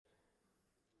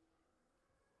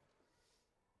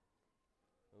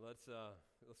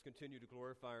Let's continue to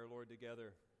glorify our Lord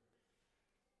together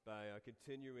by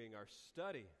continuing our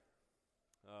study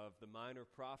of the minor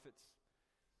prophets.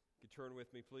 You can turn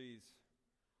with me, please,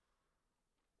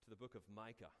 to the book of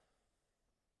Micah.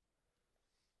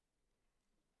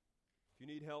 If you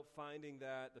need help finding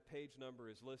that, the page number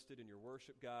is listed in your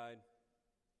worship guide.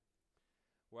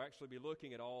 We'll actually be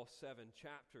looking at all 7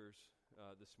 chapters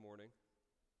this morning,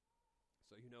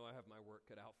 so you know I have my work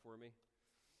cut out for me.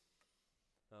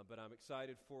 But I'm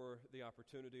excited for the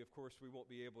opportunity. Of course, we won't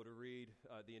be able to read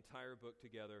the entire book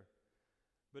together,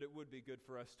 but it would be good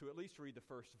for us to at least read the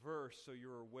first verse so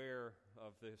you're aware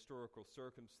of the historical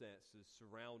circumstances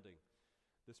surrounding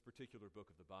this particular book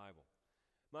of the Bible.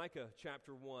 Micah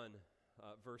chapter 1,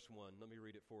 verse 1. Let me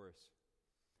read it for us.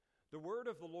 The word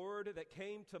of the Lord that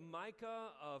came to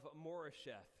Micah of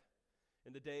Moresheth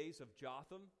in the days of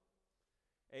Jotham,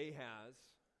 Ahaz,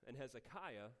 and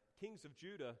Hezekiah, kings of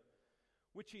Judah,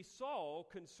 which he saw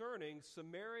concerning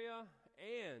Samaria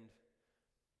and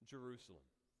Jerusalem.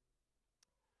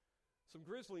 Some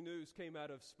grisly news came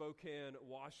out of Spokane,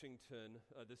 Washington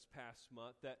this past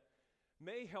month that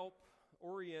may help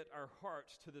orient our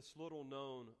hearts to this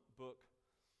little-known book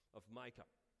of Micah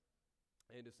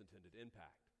and its intended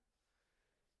impact.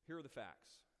 Here are the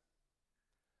facts.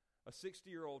 A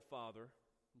 60-year-old father,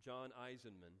 John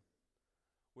Eisenman,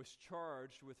 was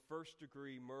charged with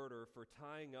first-degree murder for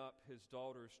tying up his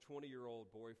daughter's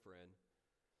 20-year-old boyfriend,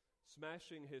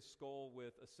 smashing his skull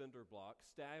with a cinder block,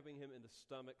 stabbing him in the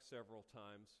stomach several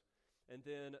times, and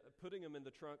then putting him in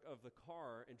the trunk of the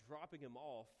car and dropping him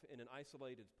off in an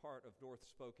isolated part of North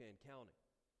Spokane County.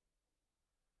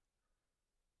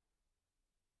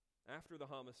 After the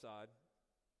homicide,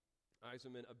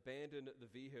 Eisenman abandoned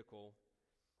the vehicle,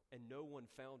 and no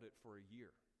one found it for a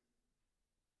year.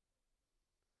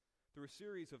 Through a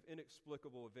series of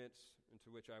inexplicable events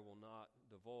into which I will not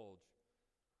divulge,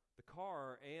 the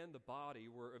car and the body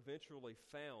were eventually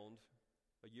found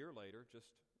a year later, just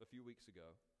a few weeks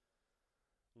ago,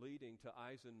 leading to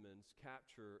Eisenman's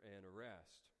capture and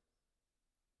arrest.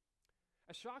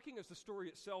 As shocking as the story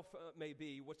itself may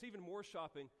be, what's even more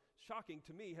shocking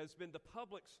to me has been the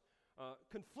public's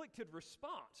conflicted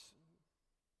response.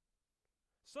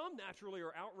 Some naturally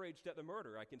are outraged at the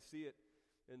murder. I can see it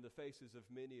in the faces of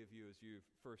many of you as you've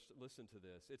first listened to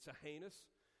this. It's a heinous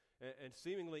and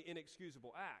seemingly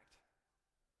inexcusable act.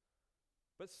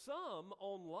 But some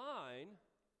online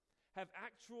have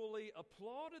actually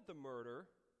applauded the murder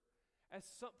as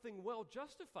something well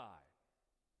justified.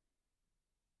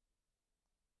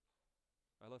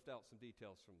 I left out some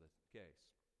details from the case.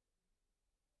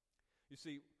 You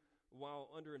see, while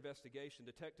under investigation,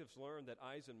 detectives learned that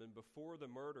Eisenman, before the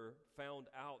murder, found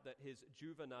out that his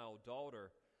juvenile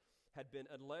daughter had been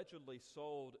allegedly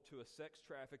sold to a sex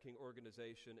trafficking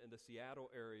organization in the Seattle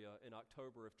area in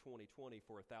October of 2020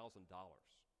 for $1,000.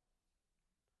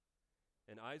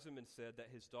 And Eisenman said that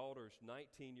his daughter's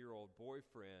 19-year-old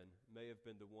boyfriend may have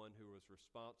been the one who was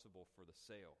responsible for the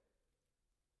sale.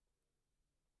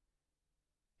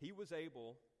 He was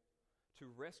able to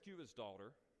rescue his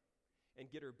daughter and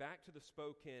get her back to the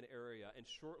Spokane area, and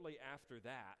shortly after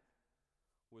that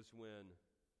was when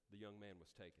the young man was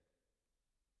taken.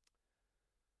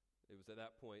 It was at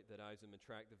that point that Eisenman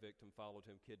tracked the victim, followed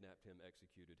him, kidnapped him,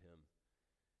 executed him.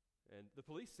 And the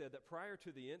police said that prior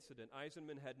to the incident,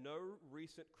 Eisenman had no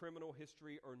recent criminal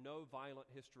history or no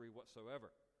violent history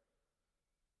whatsoever.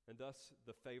 And thus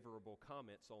the favorable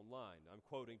comments online. I'm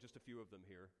quoting just a few of them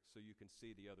here so you can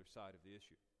see the other side of the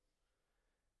issue.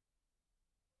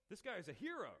 This guy is a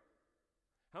hero.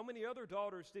 How many other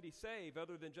daughters did he save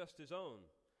other than just his own?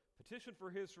 Petition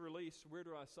for his release, where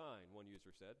do I sign? One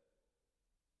user said.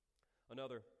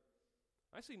 Another,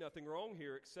 I see nothing wrong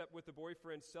here except with the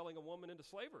boyfriend selling a woman into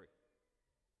slavery.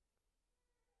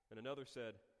 And another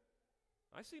said,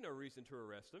 I see no reason to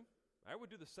arrest him. I would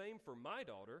do the same for my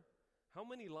daughter. How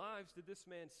many lives did this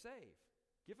man save?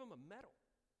 Give him a medal.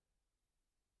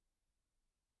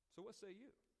 So what say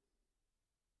you?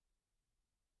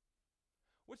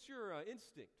 What's your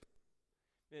instinct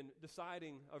in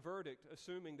deciding a verdict,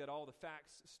 assuming that all the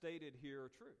facts stated here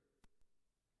are true?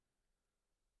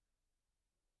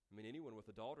 I mean, anyone with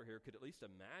a daughter here could at least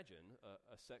imagine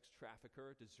a sex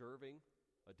trafficker deserving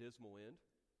a dismal end.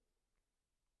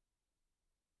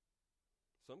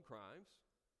 Some crimes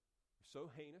are so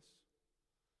heinous,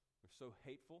 they're so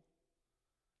hateful,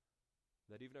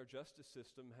 that even our justice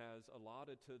system has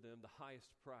allotted to them the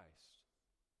highest price,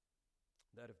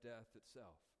 that of death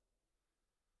itself.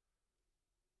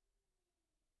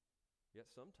 Yet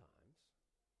sometimes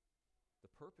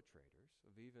the perpetrators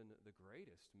of even the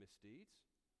greatest misdeeds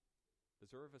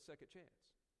deserve a second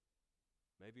chance.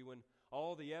 Maybe when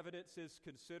all the evidence is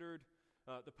considered,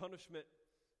 the punishment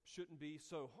shouldn't be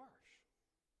so harsh.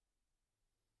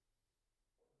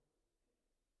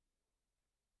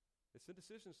 It's in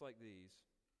decisions like these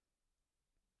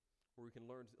where we can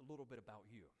learn a little bit about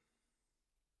you.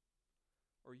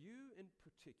 Are you in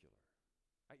particular,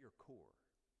 at your core,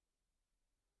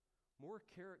 more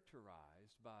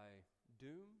characterized by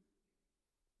doom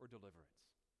or deliverance?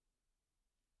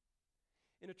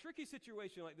 In a tricky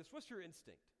situation like this, what's your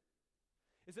instinct?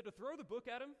 Is it to throw the book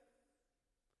at him?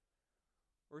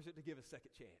 Or is it to give a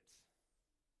second chance?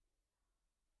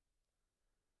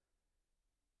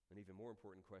 An even more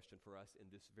important question for us in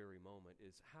this very moment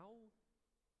is, how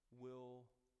will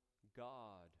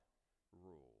God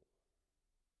rule?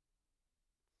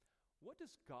 What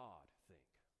does God think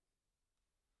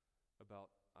about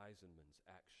Eisenman's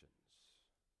actions?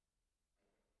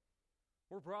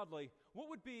 More broadly, what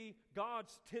would be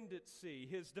God's tendency,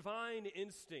 his divine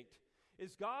instinct?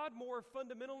 Is God more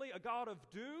fundamentally a God of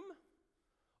doom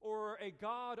or a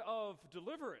God of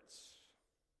deliverance?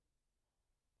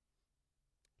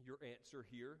 Your answer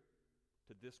here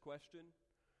to this question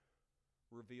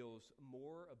reveals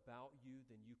more about you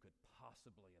than you could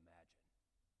possibly imagine.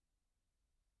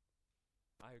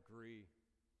 I agree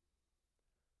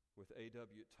with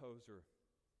A.W. Tozer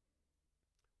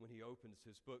when he opens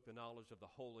his book, The Knowledge of the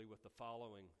Holy, with the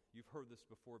following. You've heard this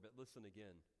before, but listen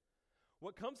again.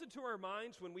 What comes into our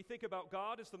minds when we think about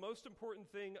God is the most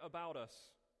important thing about us.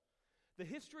 The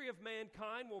history of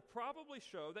mankind will probably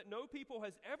show that no people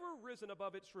has ever risen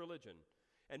above its religion,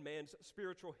 and man's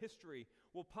spiritual history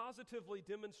will positively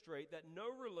demonstrate that no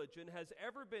religion has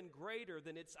ever been greater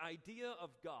than its idea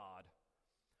of God.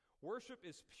 Worship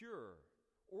is pure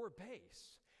or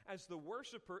base, as the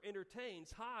worshiper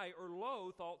entertains high or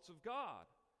low thoughts of God.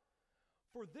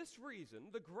 For this reason,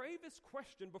 the gravest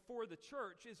question before the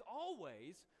church is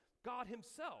always God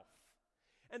himself.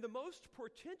 And the most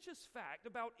portentous fact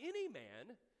about any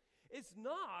man is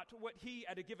not what he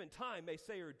at a given time may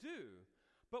say or do,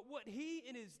 but what he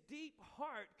in his deep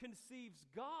heart conceives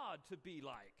God to be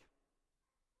like.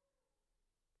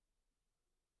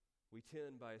 We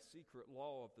tend by a secret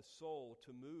law of the soul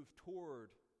to move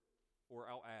toward, or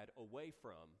I'll add, away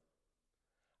from,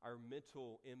 our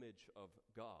mental image of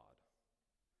God.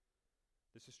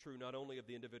 This is true not only of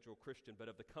the individual Christian, but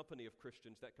of the company of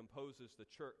Christians that composes the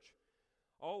church.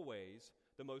 Always,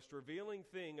 the most revealing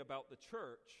thing about the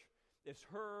church is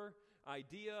her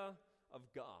idea of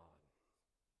God.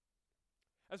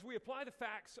 As we apply the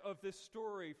facts of this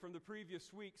story from the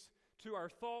previous weeks to our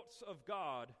thoughts of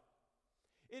God,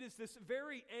 it is this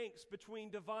very angst between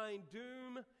divine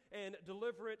doom and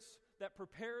deliverance that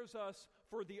prepares us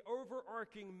for the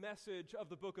overarching message of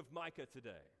the book of Micah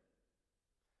today.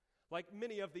 Like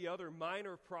many of the other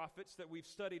minor prophets that we've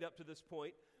studied up to this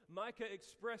point, Micah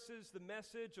expresses the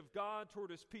message of God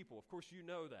toward his people. Of course, you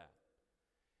know that.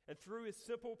 And through his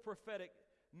simple prophetic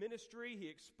ministry, he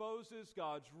exposes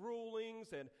God's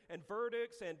rulings and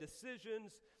verdicts and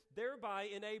decisions, thereby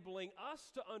enabling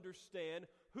us to understand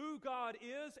who God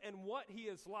is and what he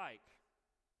is like.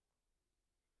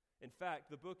 In fact,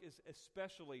 the book is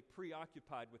especially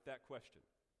preoccupied with that question.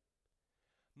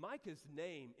 Micah's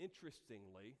name,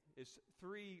 interestingly, is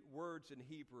 3 words in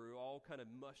Hebrew, all kind of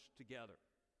mushed together.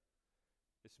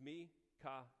 It's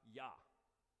Mi-Ka-Yah.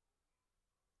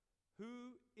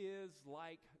 Who is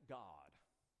like God?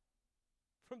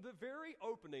 From the very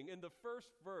opening, in the first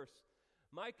verse,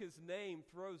 Micah's name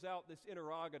throws out this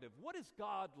interrogative. What is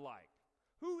God like?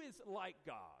 Who is like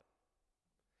God?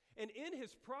 And in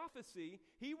his prophecy,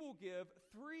 he will give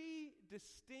 3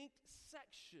 distinct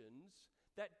sections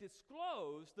that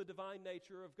disclose the divine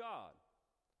nature of God.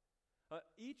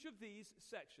 Each of these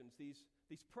sections,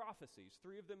 these prophecies,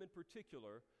 3 of them in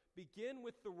particular, begin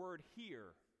with the word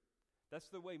here. That's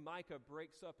the way Micah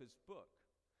breaks up his book.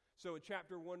 So in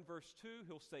chapter 1, verse 2,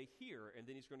 he'll say here, and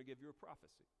then he's going to give you a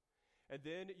prophecy. And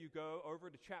then you go over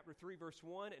to chapter 3, verse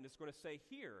 1, and it's going to say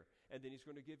here, and then he's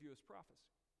going to give you his prophecy.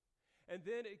 And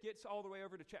then it gets all the way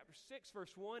over to chapter 6,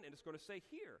 verse 1, and it's going to say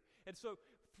here. And so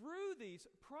through these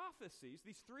prophecies,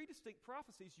 these 3 distinct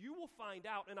prophecies, you will find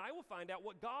out, and I will find out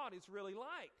what God is really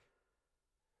like.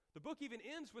 The book even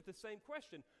ends with the same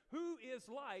question: who is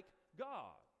like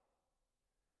God?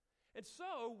 And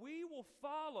so we will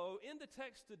follow in the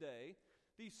text today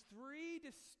these 3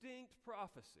 distinct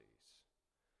prophecies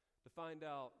to find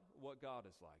out what God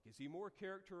is like. Is he more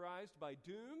characterized by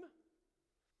doom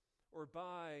or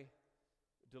by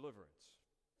deliverance?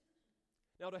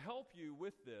 Now, to help you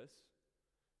with this,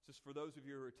 just for those of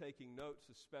you who are taking notes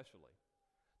especially,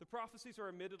 the prophecies are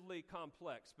admittedly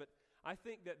complex, but I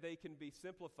think that they can be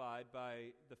simplified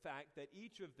by the fact that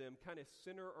each of them kind of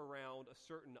center around a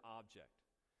certain object.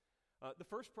 The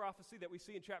first prophecy that we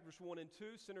see in chapters 1 and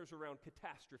 2 centers around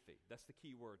catastrophe. That's the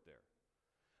key word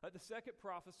there. The second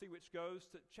prophecy, which goes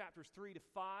to chapters 3 to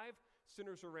 5,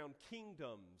 centers around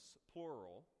kingdoms,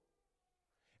 plural.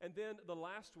 And then the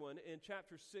last one in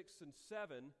chapters 6 and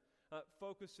 7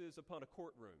 focuses upon a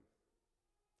courtroom.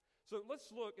 So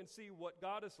let's look and see what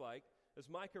God is like as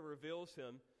Micah reveals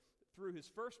him through his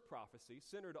first prophecy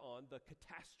centered on the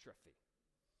catastrophe.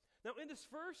 Now, in this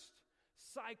first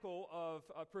cycle of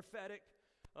prophetic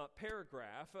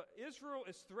paragraph, Israel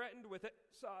is threatened with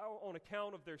exile on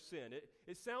account of their sin.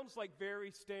 It sounds like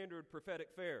very standard prophetic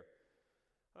fare.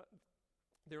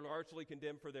 They're largely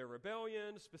condemned for their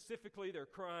rebellion, specifically their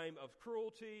crime of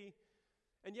cruelty.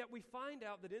 And yet we find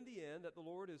out that in the end that the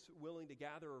Lord is willing to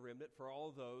gather a remnant for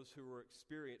all those who will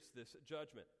experience this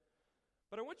judgment.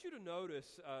 But I want you to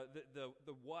notice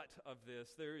the what of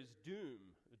this. There is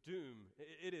doom.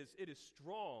 It is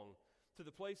strong to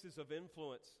the places of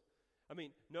influence. I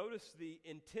mean, notice the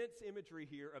intense imagery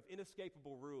here of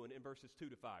inescapable ruin in verses 2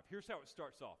 to 5. Here's how it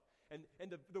starts off. And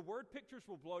the word pictures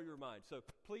will blow your mind. So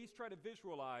please try to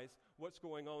visualize what's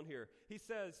going on here. He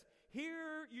says,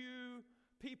 "Hear you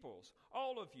peoples,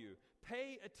 all of you,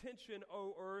 pay attention,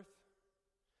 O earth,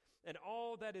 and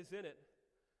all that is in it.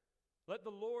 Let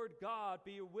the Lord God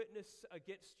be a witness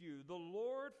against you, the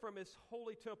Lord from his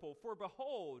holy temple. For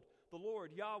behold, the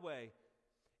Lord Yahweh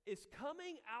is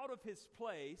coming out of his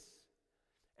place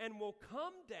and will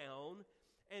come down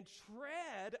and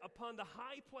tread upon the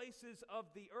high places of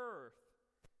the earth."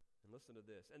 And listen to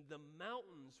this. "And the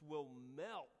mountains will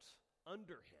melt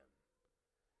under him,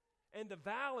 and the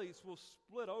valleys will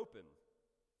split open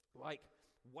like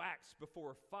wax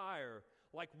before fire,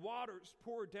 like waters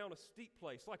poured down a steep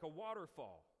place, like a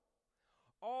waterfall.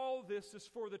 All this is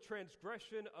for the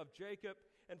transgression of Jacob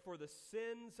and for the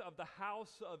sins of the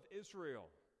house of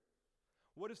Israel."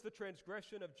 What is the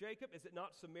transgression of Jacob? Is it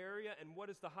not Samaria? And what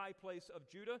is the high place of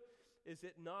Judah? Is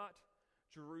it not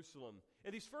Jerusalem?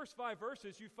 In these first 5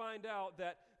 verses, you find out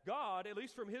that God, at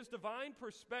least from his divine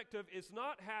perspective, is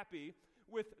not happy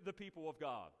with the people of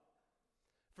God.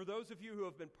 For those of you who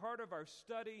have been part of our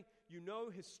study, you know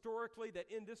historically that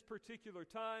in this particular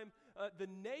time, the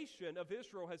nation of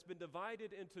Israel has been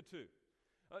divided into 2.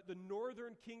 The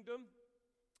northern kingdom,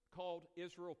 called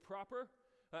Israel proper,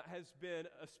 has been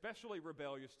especially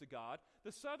rebellious to God.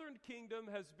 The southern kingdom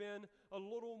has been a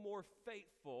little more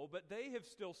faithful, but they have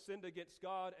still sinned against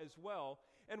God as well.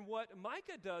 And what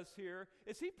Micah does here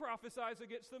is he prophesies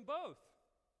against them both.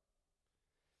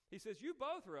 He says, you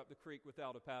both are up the creek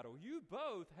without a paddle. You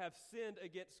both have sinned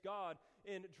against God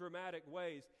in dramatic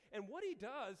ways. And what he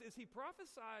does is he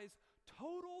prophesies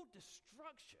total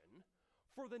destruction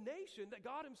for the nation that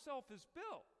God himself has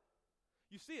built.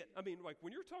 You see it. I mean, like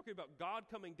when you're talking about God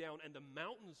coming down and the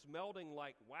mountains melting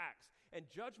like wax and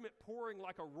judgment pouring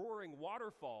like a roaring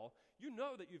waterfall, you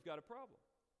know that you've got a problem.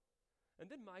 And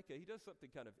then Micah, he does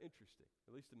something kind of interesting,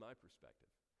 at least in my perspective.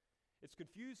 It's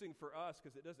confusing for us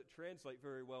because it doesn't translate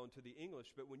very well into the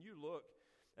English, but when you look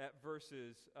at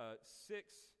verses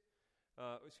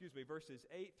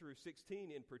 8 through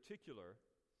 16 in particular,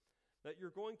 that you're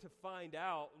going to find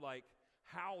out like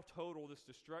how total this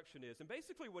destruction is. And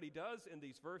basically what he does in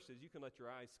these verses, you can let your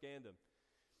eyes scan them,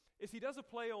 is he does a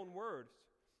play on words.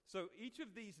 So each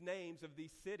of these names of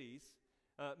these cities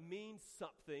means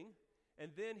something,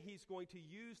 and then he's going to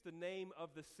use the name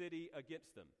of the city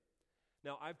against them.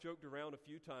 Now, I've joked around a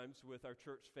few times with our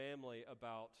church family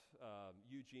about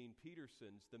Eugene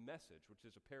Peterson's The Message, which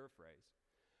is a paraphrase.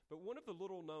 But one of the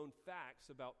little-known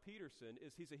facts about Peterson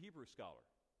is he's a Hebrew scholar.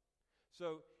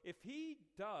 So if he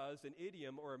does an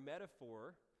idiom or a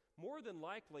metaphor, more than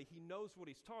likely he knows what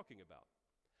he's talking about.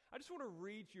 I just want to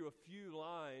read you a few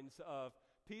lines of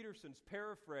Peterson's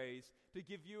paraphrase to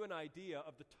give you an idea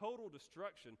of the total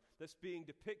destruction that's being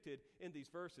depicted in these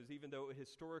verses, even though it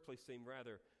historically seemed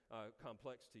rather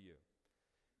complex to you.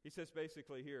 He says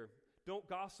basically here, don't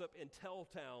gossip in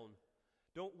Telltown.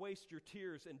 Don't waste your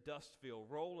tears in Dustville.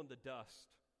 Roll in the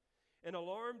dust. In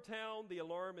Alarm Town, the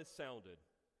alarm is sounded.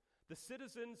 The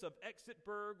citizens of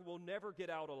Exitburg will never get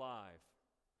out alive.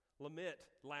 Lament,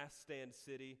 last stand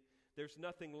city. There's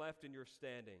nothing left in your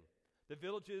standing. The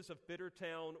villages of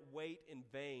Bittertown wait in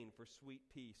vain for sweet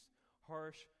peace.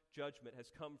 Harsh judgment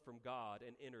has come from God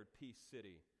and entered Peace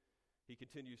City. He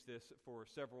continues this for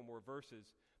several more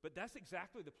verses, but that's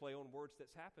exactly the play on words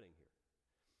that's happening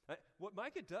here. What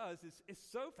Micah does is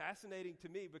so fascinating to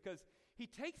me because he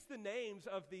takes the names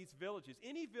of these villages,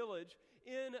 any village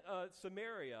in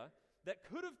Samaria that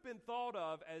could have been thought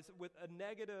of as with a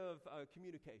negative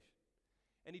communication.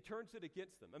 and he turns it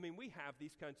against them. I mean, we have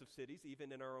these kinds of cities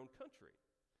even in our own country.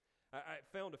 I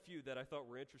found a few that I thought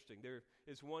were interesting. There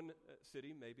is one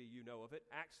city, maybe you know of it,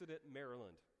 Accident,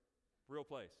 Maryland. Real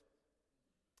place.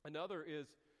 Another is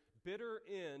Bitter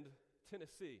End,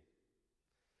 Tennessee.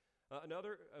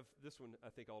 Another of this one, I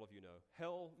think all of you know,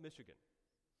 Hell, Michigan.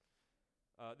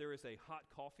 There is a Hot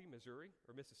Coffee, Missouri,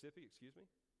 or Mississippi, excuse me.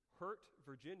 Hurt,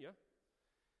 Virginia.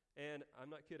 And I'm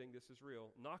not kidding, this is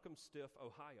real, Knock'em Stiff,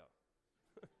 Ohio.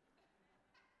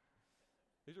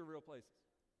 These are real places.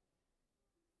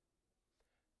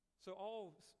 So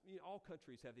all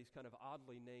countries have these kind of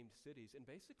oddly named cities, and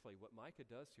basically what Micah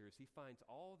does here is he finds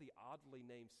all the oddly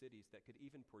named cities that could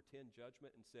even portend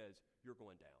judgment and says, you're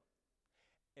going down.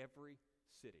 Every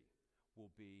city will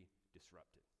be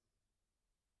disrupted.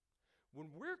 When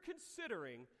we're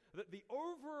considering that the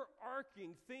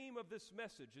overarching theme of this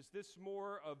message is this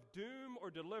more of doom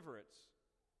or deliverance,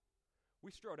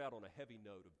 we start out on a heavy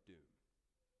note of doom.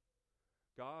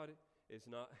 God is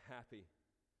not happy.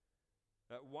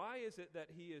 Why is it that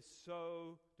he is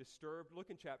so disturbed? Look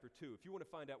in chapter 2 if you want to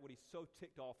find out what he's so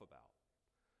ticked off about.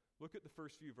 Look at the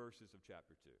first few verses of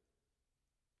chapter 2.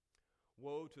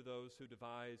 Woe to those who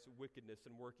devise wickedness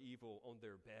and work evil on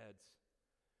their beds.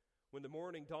 When the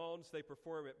morning dawns, they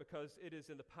perform it because it is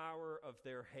in the power of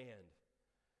their hand.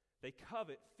 They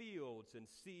covet fields and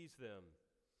seize them,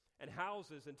 and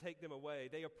houses and take them away.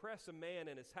 They oppress a man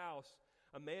in his house,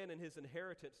 a man in his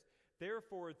inheritance.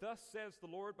 Therefore, thus says the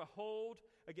Lord, behold,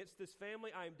 against this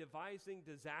family I am devising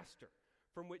disaster,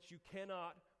 from which you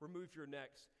cannot remove your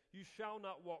necks. You shall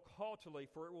not walk haughtily,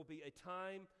 for it will be a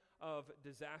time of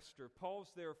disaster.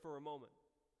 Pause there for a moment.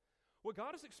 What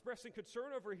God is expressing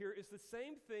concern over here is the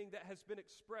same thing that has been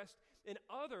expressed in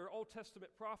other Old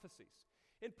Testament prophecies.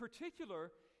 In particular,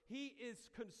 he is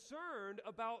concerned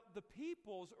about the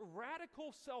people's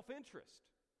radical self-interest.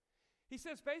 He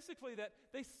says basically that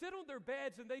they sit on their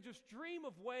beds and they just dream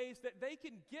of ways that they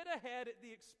can get ahead at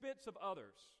the expense of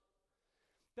others.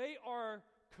 They are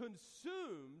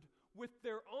consumed with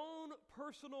their own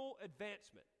personal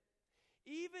advancement,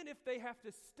 even if they have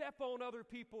to step on other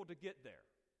people to get there.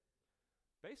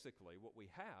 Basically, what we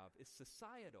have is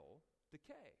societal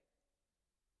decay.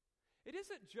 It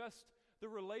isn't just the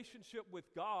relationship with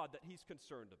God that he's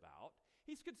concerned about.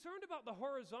 He's concerned about the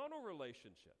horizontal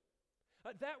relationship.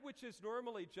 That which is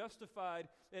normally justified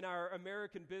in our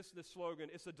American business slogan,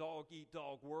 it's a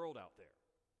dog-eat-dog world out there.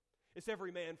 It's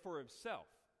every man for himself.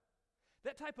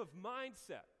 That type of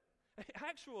mindset,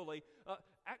 actually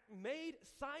made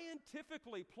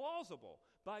scientifically plausible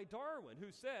by Darwin, who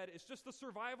said it's just the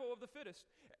survival of the fittest.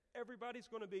 Everybody's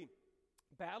going to be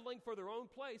battling for their own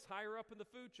place higher up in the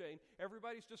food chain.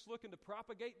 Everybody's just looking to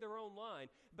propagate their own line.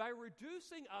 By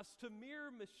reducing us to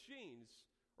mere machines,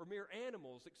 or mere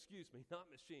animals, not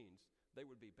machines. They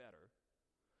would be better.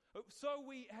 So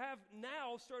we have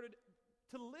now started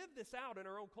to live this out in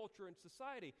our own culture and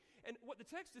society. And what the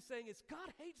text is saying is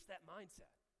God hates that mindset.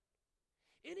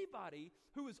 Anybody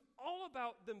who is all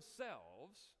about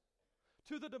themselves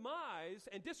to the demise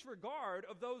and disregard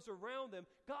of those around them,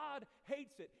 God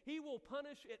hates it. He will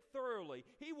punish it thoroughly.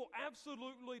 He will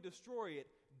absolutely destroy it.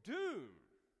 Doom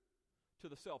to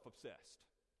the self-obsessed.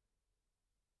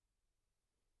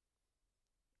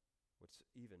 What's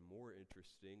even more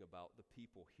interesting about the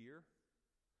people here,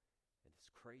 and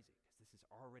it's crazy because this is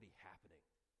already happening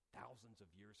thousands of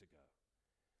years ago,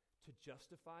 to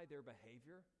justify their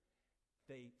behavior,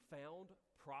 they found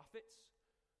prophets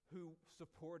who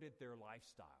supported their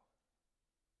lifestyle.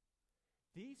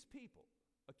 These people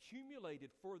accumulated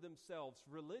for themselves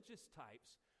religious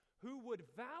types who would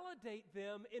validate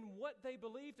them in what they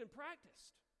believed and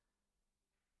practiced.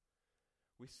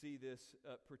 We see this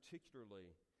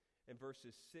particularly in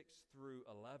verses 6 through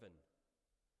 11.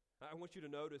 I want you to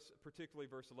notice particularly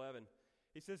verse 11.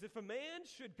 He says, if a man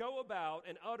should go about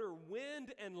and utter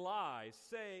wind and lies,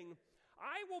 saying,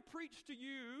 I will preach to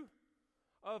you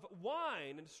of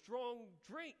wine and strong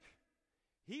drink,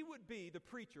 he would be the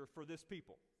preacher for this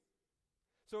people.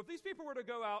 So if these people were to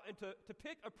go out and to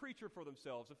pick a preacher for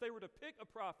themselves, if they were to pick a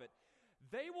prophet,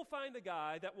 they will find the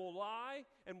guy that will lie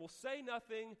and will say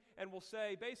nothing and will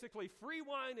say basically free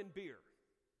wine and beer.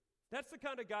 That's the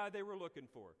kind of guy they were looking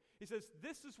for. He says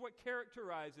this is what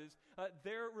characterizes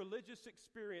their religious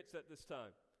experience at this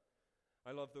time.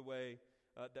 I love the way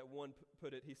that one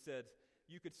put it. He said,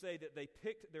 you could say that they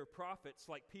picked their prophets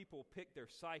like people pick their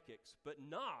psychics, but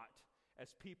not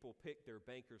as people pick their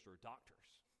bankers or doctors.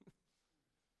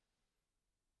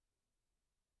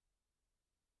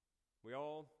 We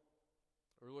all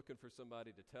are looking for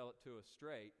somebody to tell it to us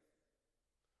straight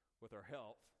with our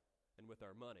health and with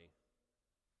our money.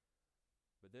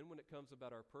 But then when it comes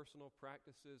about our personal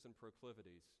practices and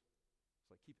proclivities, it's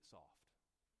like, keep it soft.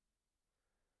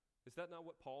 Is that not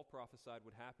what Paul prophesied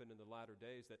would happen in the latter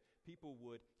days, that people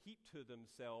would heap to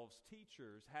themselves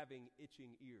teachers having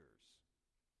itching ears?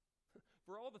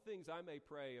 For all the things I may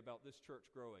pray about this church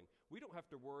growing, we don't have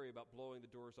to worry about blowing the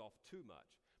doors off too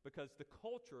much, because the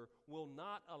culture will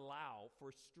not allow for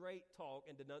straight talk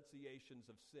and denunciations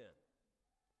of sin.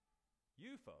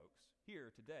 You folks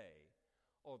here today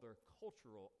are the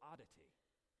cultural oddity.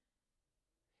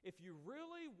 If you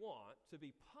really want to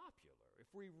be popular, if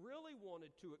we really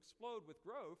wanted to explode with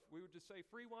growth, we would just say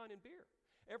free wine and beer.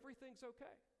 Everything's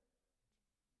okay.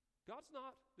 God's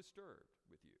not disturbed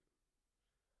with you.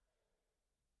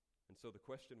 And so the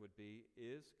question would be,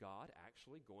 is God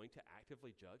actually going to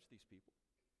actively judge these people?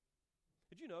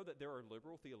 Did you know that there are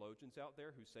liberal theologians out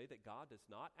there who say that God does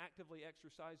not actively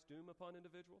exercise doom upon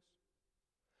individuals?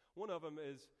 One of them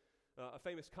is a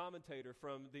famous commentator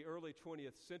from the early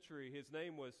 20th century. His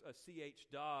name was C.H.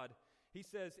 Dodd. He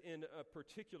says in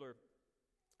particular,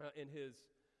 in his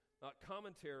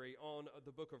commentary on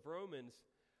the book of Romans,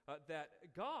 that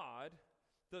God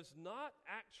does not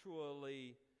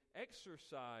actually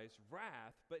exercise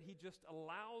wrath, but he just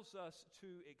allows us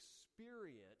to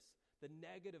experience the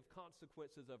negative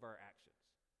consequences of our actions.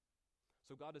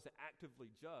 So God doesn't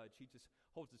actively judge. He just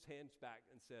holds his hands back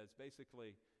and says,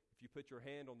 basically, if you put your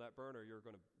hand on that burner, you're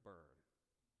going to burn.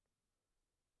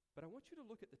 But I want you to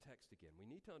look at the text again. We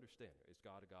need to understand, is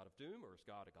God a God of doom or is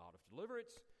God a God of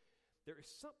deliverance? There is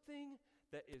something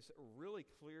that is really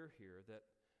clear here that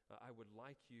I would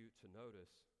like you to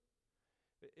notice.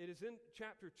 It is in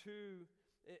chapter 2,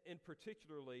 in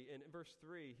particularly in verse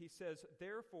 3, he says,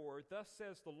 therefore, thus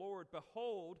says the Lord,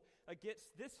 behold,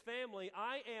 against this family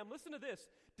I am, listen to this,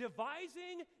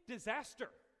 devising disaster,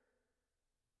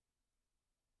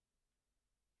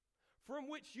 from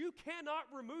which you cannot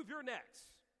remove your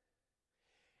necks.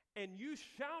 And you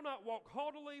shall not walk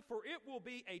haughtily, for it will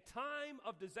be a time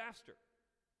of disaster.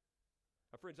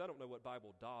 Now, friends, I don't know what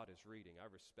Bible Dodd is reading.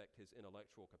 I respect his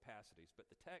intellectual capacities, but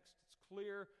the text is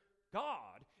clear.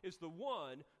 God is the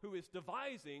one who is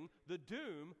devising the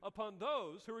doom upon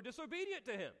those who are disobedient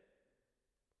to him.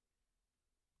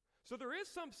 So there is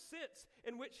some sense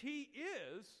in which he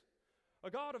is a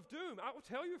God of doom. I will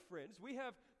tell you, friends, we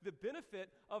have the benefit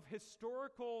of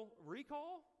historical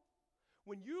recall.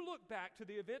 When you look back to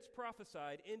the events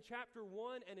prophesied in chapter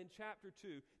 1 and in chapter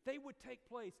 2, they would take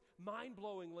place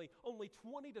mind-blowingly only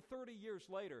 20 to 30 years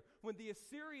later, when the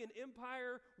Assyrian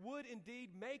Empire would indeed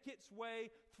make its way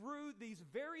through these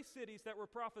very cities that were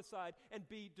prophesied and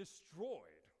be destroyed.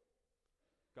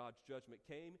 God's judgment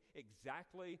came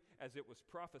exactly as it was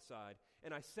prophesied.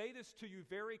 And I say this to you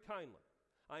very kindly.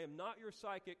 I am not your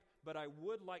psychic, but I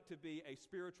would like to be a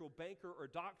spiritual banker or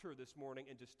doctor this morning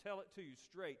and just tell it to you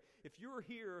straight. If you're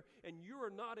here and you are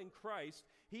not in Christ,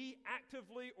 he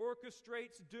actively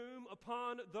orchestrates doom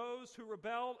upon those who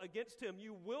rebel against him.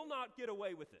 You will not get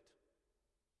away with it.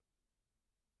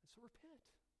 And so repent.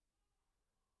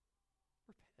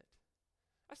 Repent.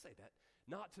 I say that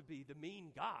not to be the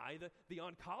mean guy. The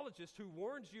oncologist who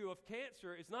warns you of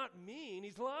cancer is not mean,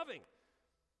 he's loving.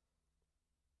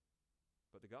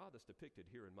 But the God that's depicted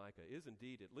here in Micah is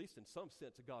indeed, at least in some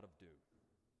sense, a God of doom.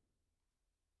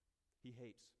 He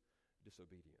hates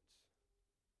disobedience.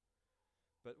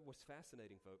 But what's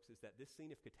fascinating, folks, is that this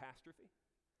scene of catastrophe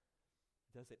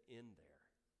doesn't end there.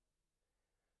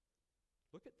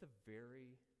 Look at the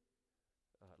very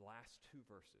last two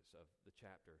verses of the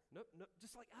chapter. No,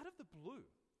 just like out of the blue.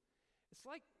 It's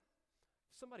like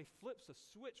somebody flips a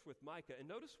switch with Micah.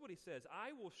 And notice what he says,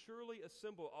 I will surely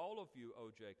assemble all of you, O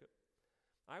Jacob.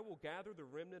 I will gather the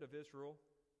remnant of Israel.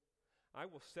 I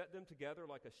will set them together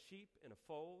like a sheep in a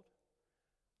fold,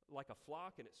 like a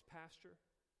flock in its pasture,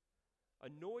 a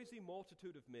noisy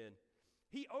multitude of men.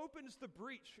 He opens the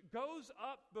breach, goes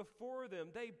up before them.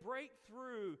 They break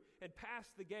through and pass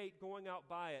the gate going out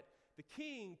by it. The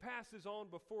king passes on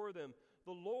before them,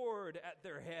 the Lord at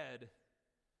their head.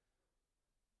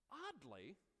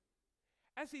 Oddly,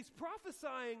 as he's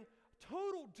prophesying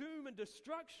total doom and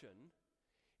destruction,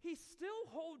 he still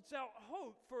holds out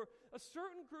hope for a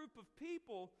certain group of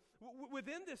people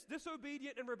within this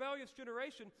disobedient and rebellious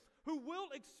generation who will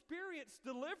experience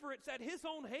deliverance at his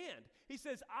own hand. He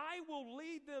says, I will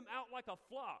lead them out like a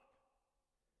flock.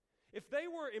 If they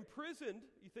were imprisoned,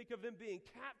 you think of them being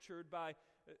captured by,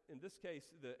 in this case,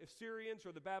 the Assyrians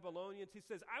or the Babylonians. He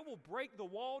says, I will break the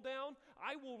wall down.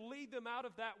 I will lead them out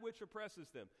of that which oppresses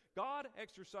them. God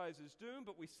exercises doom,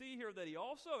 but we see here that he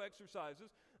also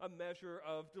exercises a measure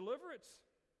of deliverance.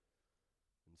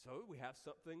 And so we have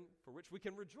something for which we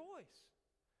can rejoice.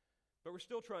 But we're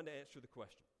still trying to answer the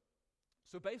question.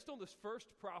 So based on this first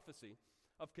prophecy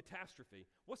of catastrophe,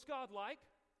 what's God like?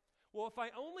 Well, if I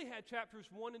only had chapters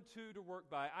 1 and 2 to work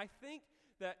by, I think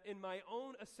that in my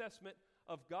own assessment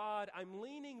of God, I'm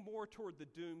leaning more toward the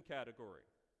doom category.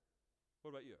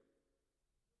 What about you?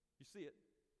 You see it.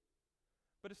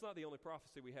 But it's not the only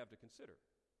prophecy we have to consider.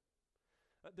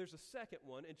 There's a second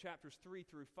one in chapters 3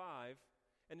 through 5,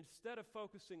 and instead of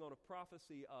focusing on a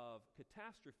prophecy of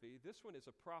catastrophe, this one is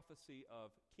a prophecy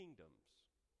of kingdoms.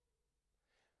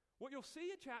 What you'll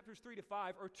see in chapters 3 to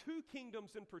 5 are two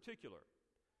kingdoms in particular.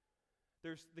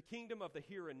 There's the kingdom of the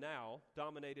here and now,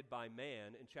 dominated by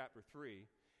man in chapter 3,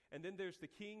 and then there's the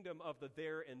kingdom of the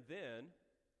there and then,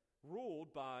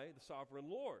 ruled by the sovereign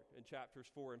Lord in chapters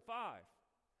 4 and 5.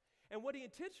 And what he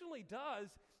intentionally does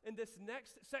in this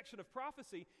next section of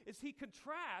prophecy is he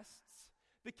contrasts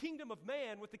the kingdom of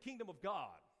man with the kingdom of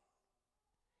God.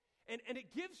 And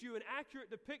it gives you an accurate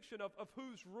depiction of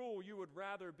whose rule you would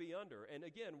rather be under. And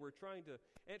again, we're trying to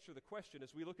answer the question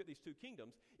as we look at these two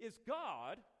kingdoms. Is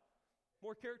God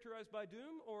more characterized by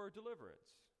doom or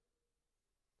deliverance?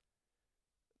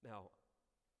 Now,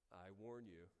 I warn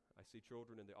you, I see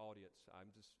children in the audience. I'm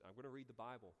going to read the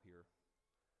Bible here.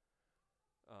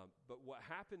 But what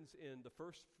happens in the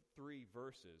first 3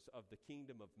 verses of the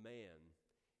kingdom of man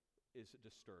is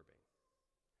disturbing.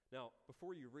 Now,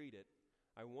 before you read it,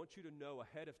 I want you to know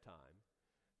ahead of time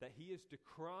that he is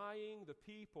decrying the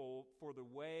people for the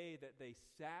way that they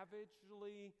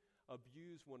savagely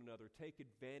abuse one another, take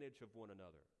advantage of one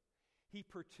another. He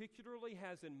particularly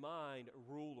has in mind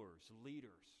rulers,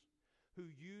 leaders, who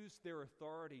use their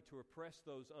authority to oppress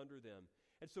those under them.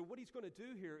 And so what he's going to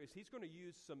do here is he's going to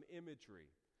use some imagery,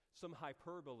 some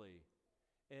hyperbole,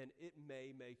 and it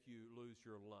may make you lose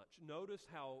your lunch. Notice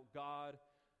how God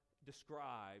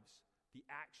describes the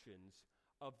actions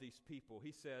of these people.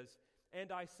 He says,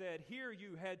 "And I said, hear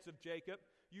you heads of Jacob,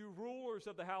 you rulers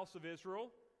of the house of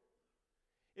Israel.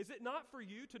 Is it not for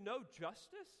you to know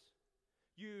justice?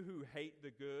 You who hate the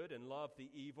good and love the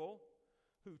evil,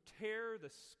 who tear the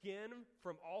skin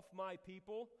from off my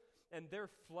people and their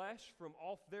flesh from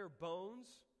off their bones,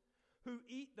 who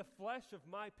eat the flesh of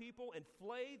my people and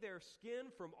flay their skin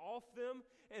from off them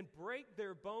and break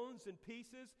their bones in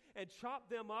pieces and chop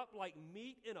them up like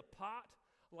meat in a pot,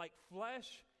 like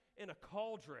flesh in a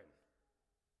cauldron.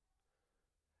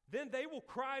 Then they will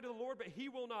cry to the Lord, but he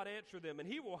will not answer them, and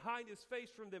he will hide his face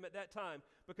from them at that time,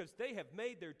 because they have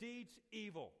made their deeds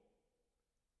evil."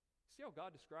 See how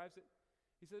God describes it?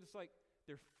 He said it's like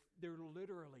they're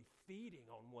literally feeding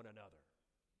on one another.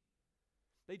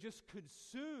 They just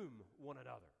consume one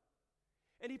another.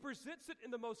 And he presents it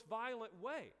in the most violent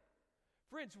way.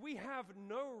 Friends, we have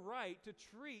no right to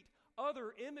treat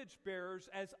other image bearers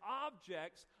as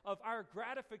objects of our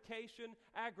gratification,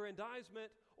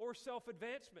 aggrandizement, or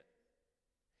self-advancement.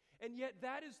 And yet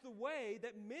that is the way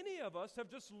that many of us have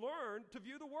just learned to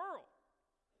view the world.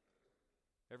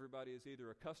 Everybody is either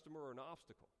a customer or an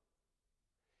obstacle.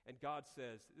 And God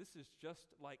says, this is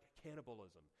just like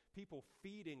cannibalism. People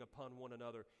feeding upon one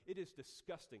another. It is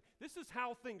disgusting. This is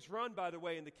how things run, by the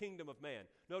way, in the kingdom of man.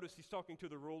 Notice he's talking to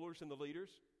the rulers and the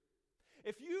leaders.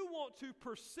 If you want to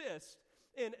persist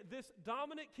in this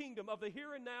dominant kingdom of the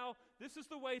here and now, this is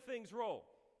the way things roll.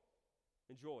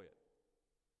 Enjoy it.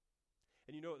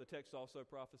 And you know what the text also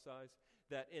prophesies?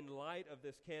 That in light of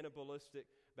this cannibalistic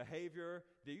behavior,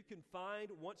 that you can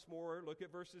find once more, look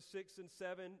at verses 6 and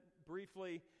 7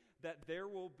 briefly, that there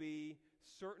will be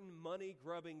certain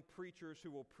money-grubbing preachers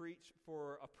who will preach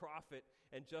for a profit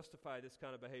and justify this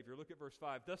kind of behavior. Look at verse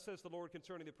 5. "Thus says the Lord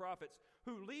concerning the prophets,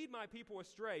 who lead my people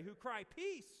astray, who cry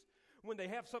peace when they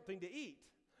have something to eat,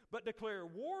 but declare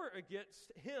war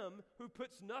against him who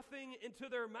puts nothing into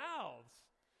their mouths."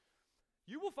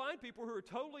 You will find people who are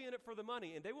totally in it for the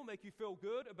money, and they will make you feel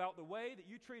good about the way that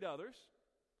you treat others.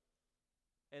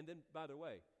 And then, by the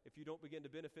way, if you don't begin to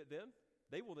benefit them,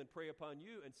 they will then prey upon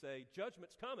you and say,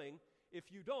 "Judgment's coming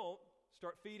if you don't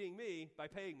start feeding me by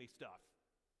paying me stuff."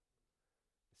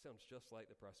 It sounds just like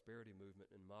the prosperity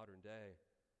movement in modern day.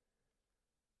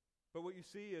 But what you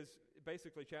see is,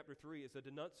 basically, chapter 3 is a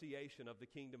denunciation of the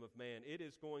kingdom of man. It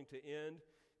is going to end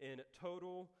in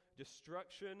total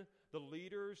destruction. The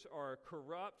leaders are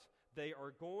corrupt. They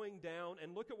are going down.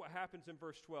 And look at what happens in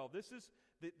verse 12. This is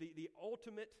the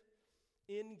ultimate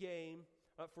end game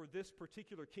for this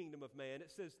particular kingdom of man.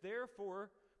 It says, "Therefore,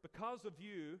 because of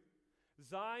you,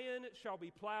 Zion shall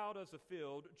be plowed as a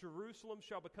field, Jerusalem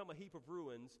shall become a heap of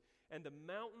ruins, and the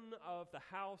mountain of the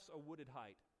house a wooded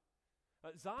height."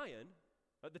 Zion,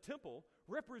 the temple,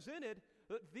 represented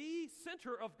the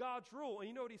center of God's rule. And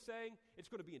you know what he's saying? It's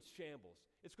going to be in shambles.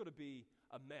 It's going to be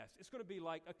a mess. It's going to be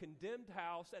like a condemned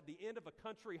house at the end of a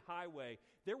country highway.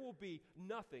 There will be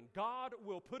nothing. God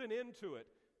will put an end to it.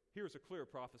 Here's a clear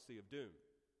prophecy of doom.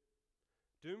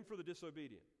 Doom for the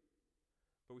disobedient.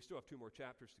 But we still have 2 more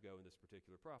chapters to go in this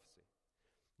particular prophecy.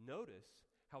 Notice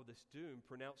how this doom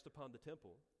pronounced upon the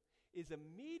temple is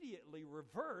immediately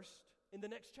reversed in the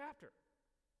next chapter.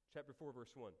 Chapter 4,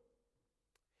 verse 1.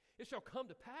 It shall come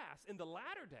to pass in the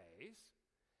latter days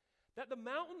that the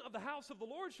mountain of the house of the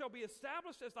Lord shall be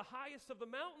established as the highest of the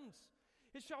mountains.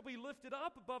 It shall be lifted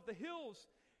up above the hills,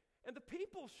 and the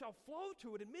people shall flow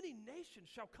to it, and many nations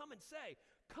shall come and say,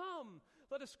 Come,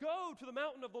 let us go to the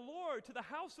mountain of the Lord, to the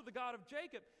house of the God of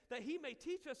Jacob, that he may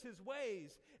teach us his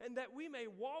ways, and that we may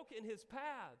walk in his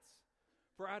paths.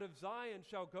 For out of Zion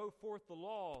shall go forth the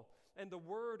law, and the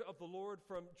word of the Lord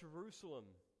from Jerusalem.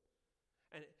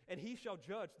 And he shall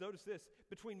judge, notice this,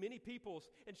 between many peoples,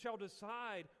 and shall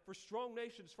decide for strong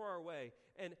nations far away.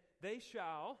 And they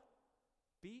shall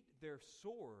beat their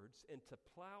swords into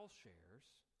plowshares,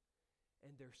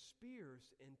 and their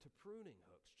spears into pruning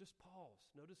hooks. Just pause.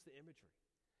 Notice the imagery.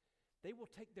 They will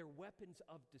take their weapons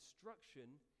of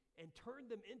destruction and turn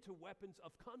them into weapons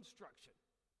of construction.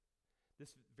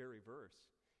 This very verse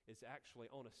is actually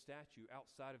on a statue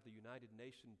outside of the United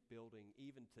Nations building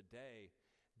even today.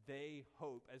 They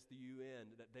hope, as the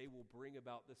UN, that they will bring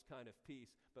about this kind of peace.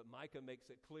 But Micah makes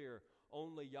it clear,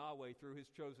 only Yahweh, through his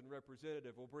chosen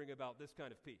representative, will bring about this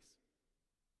kind of peace.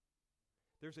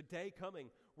 There's a day coming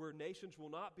where nations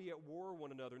will not be at war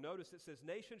one another. Notice it says,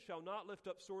 Nation shall not lift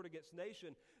up sword against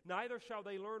nation, neither shall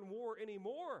they learn war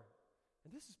anymore.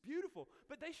 And this is beautiful.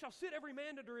 But they shall sit every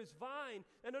man under his vine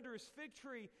and under his fig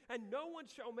tree, and no one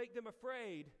shall make them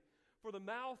afraid, for the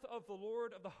mouth of the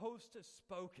Lord of the host has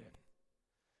spoken.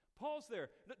 Pause there.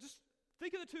 Just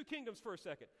think of the 2 kingdoms for a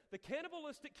second. The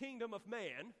cannibalistic kingdom of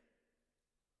man,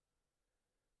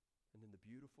 and then the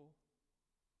beautiful,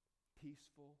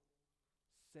 peaceful,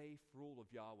 safe rule of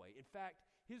Yahweh. In fact,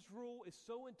 his rule is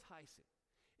so enticing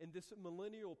in this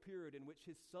millennial period in which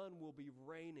his son will be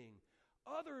reigning.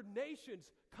 Other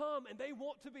nations come and they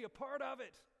want to be a part of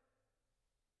it.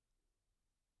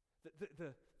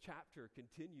 The chapter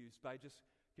continues by just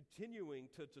continuing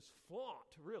to just flaunt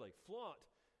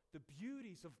the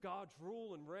beauties of God's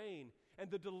rule and reign and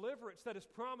the deliverance that is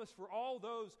promised for all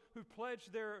those who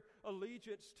pledge their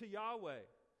allegiance to Yahweh.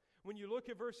 When you look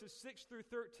at verses 6 through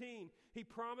 13, he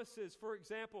promises, for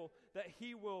example, that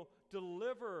he will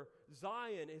deliver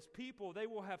Zion, his people. They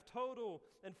will have total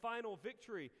and final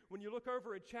victory. When you look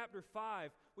over in chapter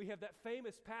 5, we have that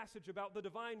famous passage about the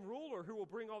divine ruler who will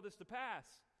bring all this to pass.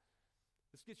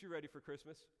 This gets you ready for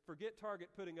Christmas. Forget Target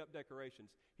putting up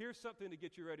decorations. Here's something to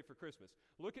get you ready for Christmas.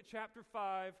 Look at chapter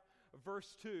 5,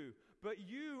 verse 2. But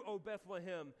you, O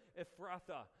Bethlehem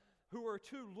Ephrathah, who are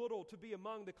too little to be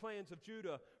among the clans of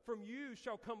Judah, from you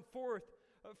shall come forth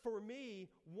for me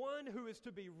one who is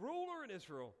to be ruler in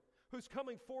Israel, whose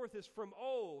coming forth is from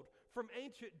old, from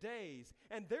ancient days.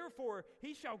 And therefore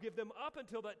he shall give them up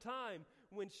until that time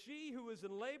when she who is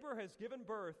in labor has given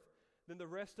birth. Then the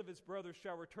rest of his brothers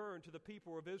shall return to the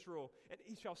people of Israel, and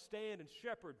he shall stand and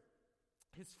shepherd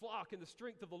his flock in the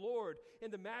strength of the Lord,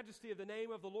 in the majesty of the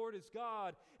name of the Lord is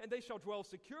God, and they shall dwell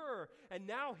secure. And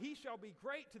now he shall be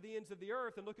great to the ends of the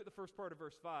earth. And look at the first part of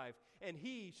verse 5. And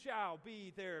he shall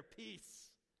be their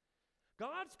peace.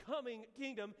 God's coming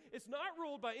kingdom is not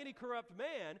ruled by any corrupt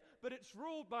man, but it's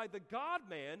ruled by the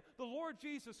God-man, the Lord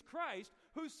Jesus Christ,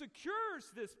 who secures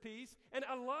this peace. And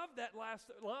I love that last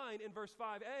line in verse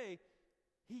 5a.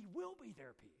 He will be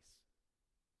their peace.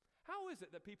 How is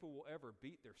it that people will ever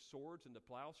beat their swords into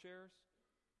plowshares?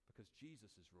 Because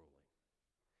Jesus is ruling.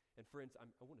 And friends, I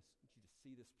want you to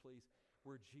see this, please.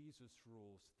 Where Jesus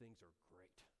rules, things are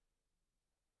great.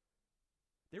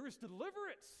 There is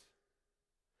deliverance.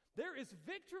 There is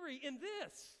victory in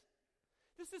this.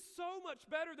 This is so much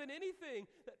better than anything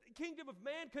that the kingdom of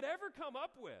man could ever come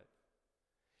up with.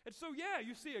 And so,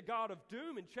 you see a God of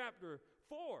doom in chapter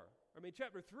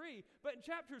 3. But in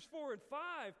chapters 4 and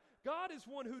 5, God is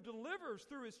one who delivers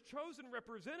through his chosen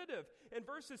representative. In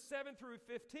verses 7 through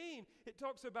 15, it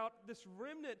talks about this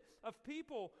remnant of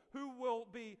people who will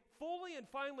be fully and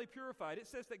finally purified. It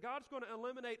says that God's going to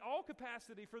eliminate all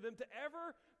capacity for them to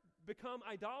ever become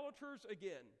idolaters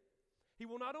again. He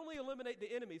will not only eliminate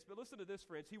the enemies, but listen to this,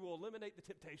 friends, he will eliminate the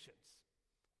temptations.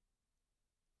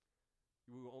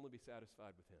 We will only be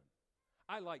satisfied with him.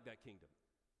 I like that kingdom.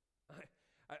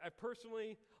 I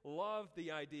personally love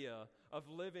the idea of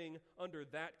living under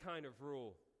that kind of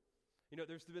rule. You know,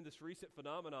 there's been this recent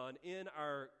phenomenon in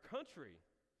our country,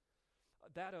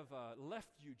 that of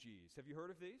refugees. Have you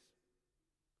heard of these?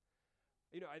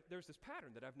 There's this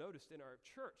pattern that I've noticed in our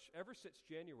church ever since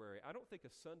January. I don't think a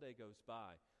Sunday goes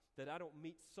by that I don't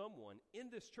meet someone in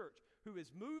this church who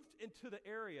has moved into the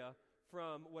area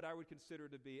from what I would consider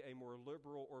to be a more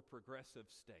liberal or progressive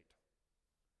state.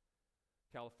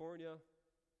 California,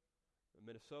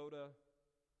 Minnesota,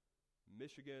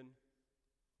 Michigan,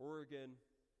 Oregon.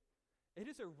 It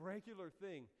is a regular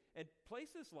thing. And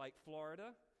places like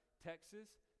Florida, Texas,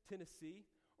 Tennessee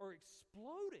are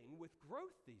exploding with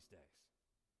growth these days.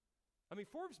 I mean,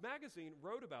 Forbes magazine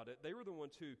wrote about it. They were the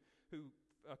ones who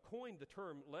coined the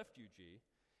term refugee.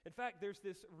 In fact, there's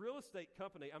this real estate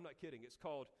company, I'm not kidding, it's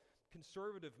called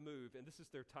Conservative Move, and this is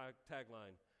their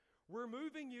tagline. We're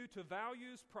moving you to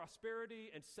values,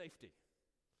 prosperity, and safety.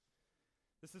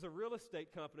 This is a real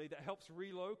estate company that helps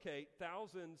relocate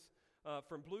thousands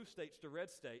from blue states to red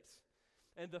states.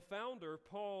 And the founder,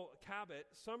 Paul Cabot,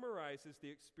 summarizes the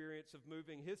experience of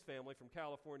moving his family from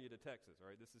California to Texas. All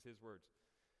right, this is his words.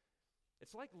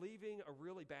 It's like leaving a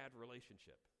really bad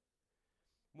relationship.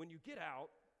 When you get out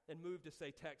and move to,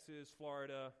 say, Texas,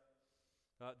 Florida,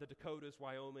 the Dakotas,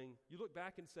 Wyoming, you look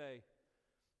back and say,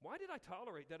 why did I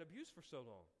tolerate that abuse for so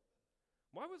long?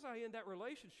 Why was I in that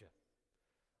relationship?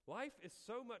 Life is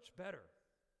so much better.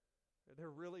 There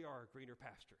really are greener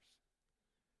pastures.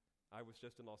 I was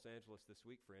just in Los Angeles this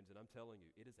week, friends, and I'm telling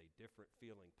you, it is a different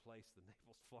feeling place than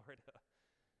Naples, Florida.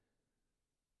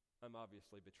 I'm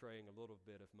obviously betraying a little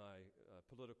bit of my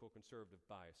political conservative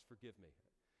bias. Forgive me.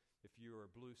 If you're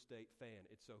a blue state fan,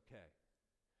 it's okay.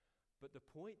 But the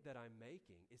point that I'm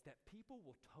making is that people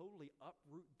will totally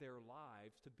uproot their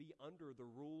lives to be under the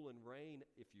rule and reign,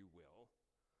 if you will,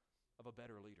 of a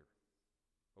better leader,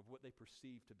 of what they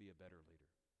perceive to be a better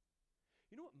leader.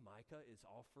 You know what Micah is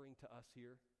offering to us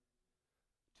here?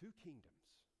 2 kingdoms.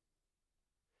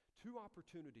 2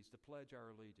 opportunities to pledge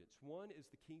our allegiance. One is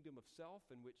the kingdom of self,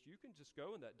 in which you can just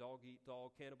go in that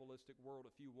dog-eat-dog cannibalistic world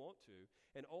if you want to,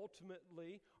 and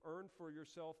ultimately earn for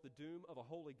yourself the doom of a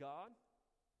holy God.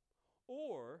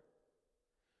 Or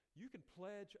you can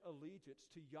pledge allegiance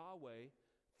to Yahweh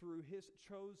through his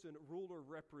chosen ruler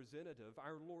representative,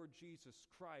 our Lord Jesus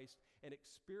Christ, and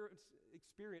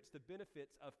experience the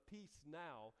benefits of peace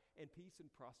now and peace and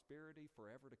prosperity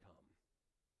forever to come.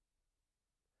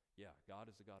 Yeah, God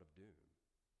is a God of doom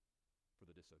for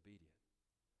the disobedient.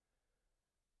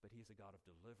 But he is a God of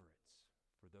deliverance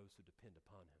for those who depend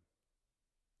upon him.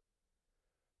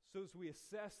 So as we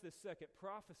assess this second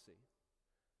prophecy,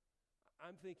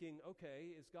 I'm thinking,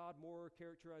 okay, is God more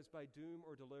characterized by doom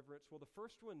or deliverance? Well, the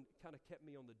first one kind of kept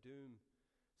me on the doom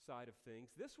side of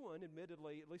things. This one,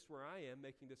 admittedly, at least where I am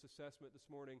making this assessment this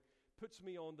morning, puts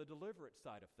me on the deliverance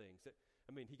side of things.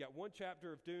 I mean, he got 1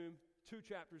 chapter of doom, 2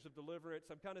 chapters of deliverance.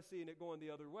 I'm kind of seeing it going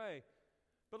the other way.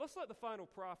 But let's let the final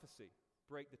prophecy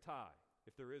break the tie,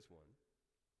 if there is one.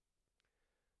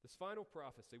 This final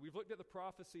prophecy. We've looked at the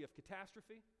prophecy of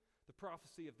catastrophe, the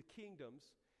prophecy of the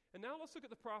kingdoms, and now let's look at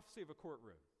the prophecy of a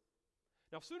courtroom.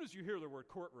 Now, as soon as you hear the word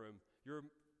courtroom, you're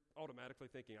automatically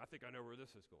thinking, I think I know where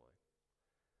this is going.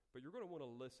 But you're going to want to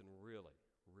listen really,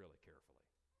 really carefully.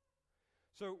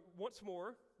 So once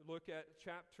more, look at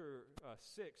chapter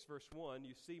 6, verse 1.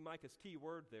 You see Micah's key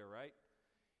word there, right?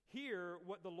 Hear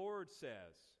what the Lord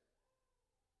says.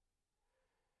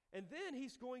 And then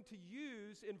he's going to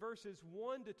use in verses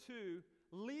 1 to 2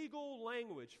 legal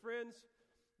language. Friends,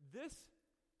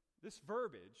 this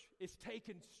verbiage is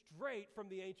taken straight from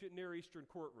the ancient Near Eastern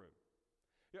courtroom.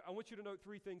 I want you to note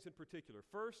 3 things in particular.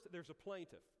 First, there's a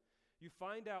plaintiff. You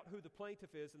find out who the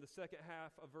plaintiff is in the second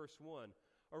half of verse 1.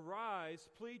 Arise,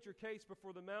 plead your case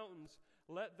before the mountains.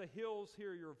 Let the hills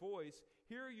hear your voice.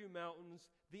 Hear you mountains,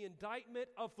 the indictment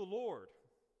of the Lord.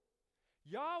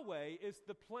 Yahweh is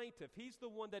the plaintiff. He's the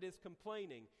one that is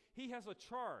complaining. He has a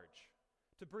charge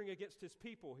to bring against his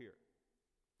people here.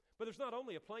 But there's not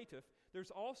only a plaintiff,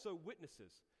 there's also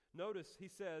witnesses. Notice he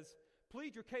says,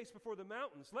 plead your case before the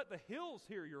mountains. Let the hills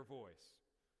hear your voice.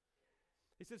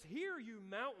 He says, hear you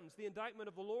mountains, the indictment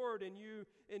of the Lord, and you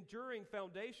enduring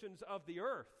foundations of the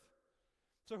earth.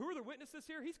 So who are the witnesses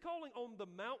here? He's calling on the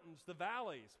mountains, the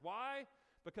valleys. Why?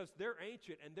 Because they're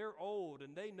ancient and they're old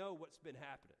and they know what's been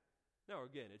happening. Now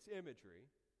again, it's imagery,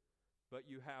 but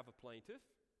you have a plaintiff,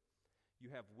 you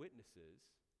have witnesses,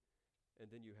 and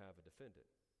then you have a defendant.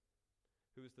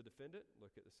 Who is the defendant?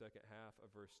 Look at the second half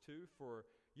of verse 2. For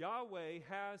Yahweh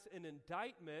has an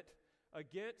indictment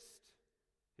against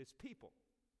his people.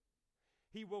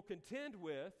 He will contend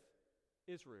with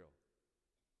Israel.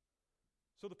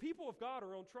 So the people of God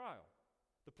are on trial.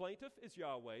 The plaintiff is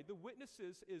Yahweh, the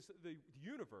witnesses is the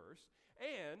universe,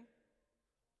 and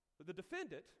the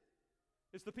defendant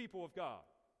is the people of God.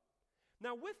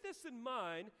 Now, with this in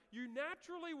mind, you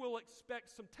naturally will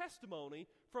expect some testimony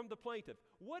from the plaintiff.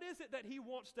 What is it that he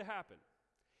wants to happen?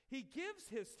 He gives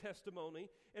his testimony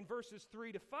in verses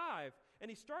 3 to 5,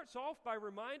 and he starts off by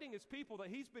reminding his people that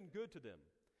he's been good to them.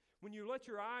 When you let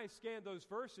your eyes scan those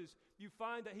verses, you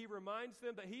find that he reminds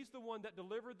them that he's the one that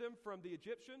delivered them from the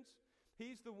Egyptians.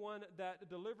 He's the one that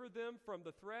delivered them from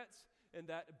the threats in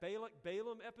that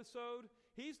Balaam episode.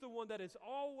 He's the one that has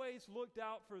always looked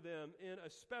out for them in a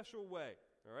special way.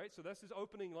 All right, so that's his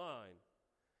opening line.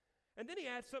 And then he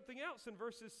adds something else in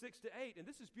verses 6 to 8, and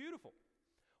this is beautiful.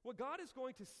 What God is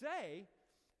going to say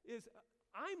is,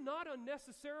 I'm not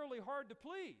unnecessarily hard to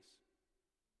please.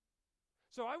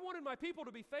 So I wanted my people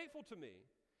to be faithful to me.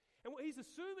 And what he's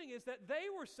assuming is that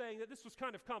they were saying that this was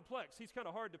kind of complex. He's kind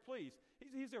of hard to please.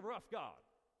 He's a rough God.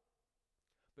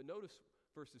 But notice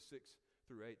verses 6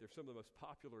 through 8. They're some of the most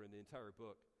popular in the entire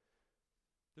book.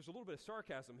 There's a little bit of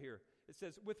sarcasm here. It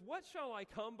says, with what shall I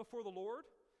come before the Lord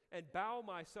and bow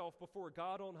myself before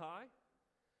God on high?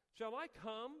 Shall I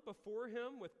come before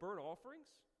him with burnt offerings,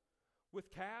 with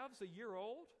calves a year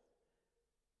old?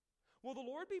 Will the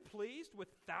Lord be pleased with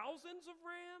thousands of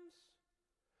rams,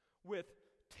 with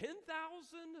 10,000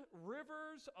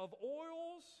 rivers of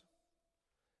oils?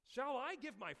 Shall I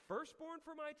give my firstborn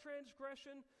for my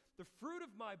transgression, the fruit of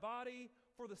my body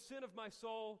for the sin of my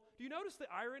soul? Do you notice the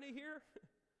irony here?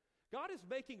 God is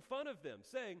making fun of them,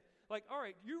 saying, like, all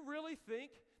right, you really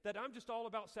think that I'm just all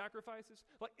about sacrifices?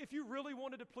 Like, if you really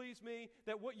wanted to please me,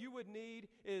 that what you would need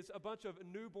is a bunch of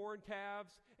newborn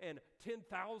calves and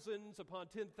 10,000s upon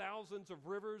 10,000s of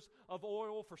rivers of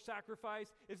oil for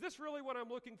sacrifice? Is this really what I'm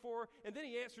looking for? And then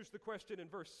he answers the question in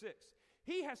verse 6.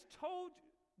 He has told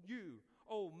you,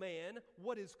 O man,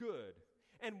 what is good.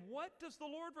 And what does the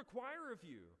Lord require of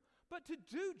you? But to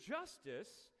do justice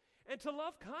and to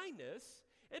love kindness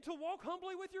and to walk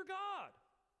humbly with your God.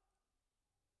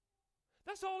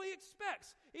 That's all he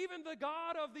expects, even the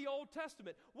God of the Old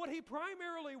Testament. What he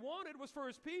primarily wanted was for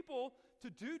his people to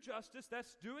do justice,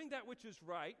 that's doing that which is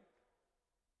right,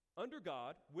 under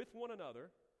God, with one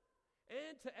another,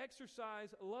 and to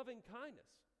exercise loving kindness.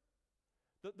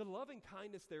 The loving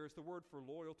kindness there is the word for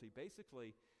loyalty.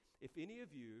 Basically, if any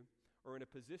of you are in a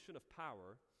position of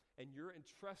power and you're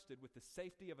entrusted with the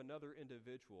safety of another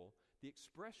individual, the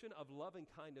expression of loving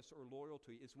kindness or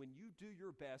loyalty is when you do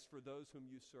your best for those whom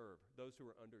you serve, those who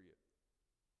are under you.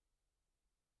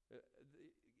 The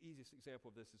easiest example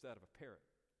of this is that of a parent.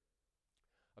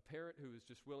 A parent who is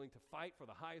just willing to fight for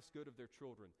the highest good of their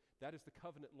children. That is the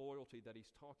covenant loyalty that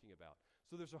he's talking about.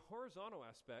 So there's a horizontal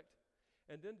aspect,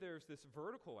 and then there's this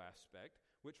vertical aspect,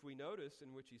 which we notice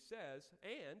in which he says,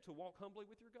 and to walk humbly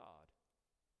with your God.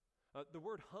 The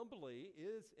word humbly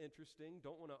is interesting.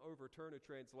 Don't want to overturn a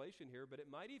translation here, but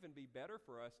it might even be better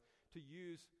for us to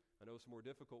use, I know it's a more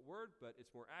difficult word, but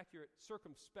it's more accurate,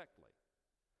 circumspectly.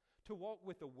 To walk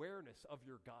with awareness of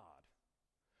your God.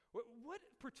 What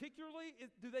particularly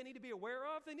do they need to be aware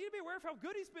of? They need to be aware of how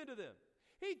good he's been to them.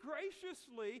 He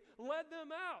graciously led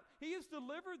them out. He has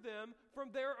delivered them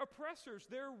from their oppressors,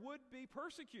 their would-be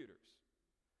persecutors.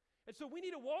 And so we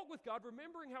need to walk with God,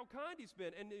 remembering how kind he's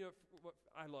been. And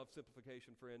I love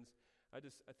simplification, friends. I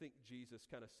think Jesus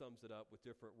kind of sums it up with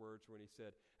different words when he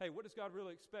said, hey, what does God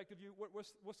really expect of you?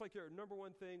 What's like your number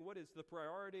one thing? What is the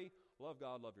priority? Love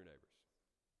God, love your neighbors.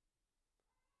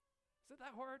 Is it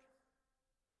that hard?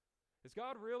 Is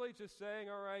God really just saying,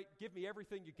 all right, give me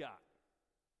everything you got?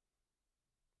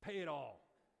 Pay it all.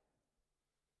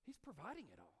 He's providing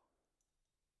it all.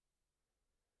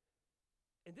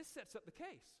 And this sets up the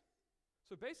case.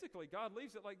 So basically, God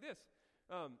leaves it like this.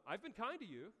 I've been kind to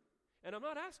you, and I'm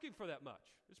not asking for that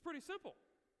much. It's pretty simple.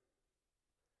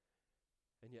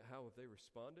 And yet, how have they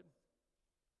responded?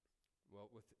 Well,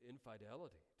 with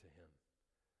infidelity to him.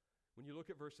 When you look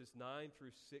at verses 9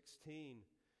 through 16,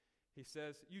 he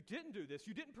says, you didn't do this.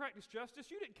 You didn't practice justice.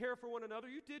 You didn't care for one another.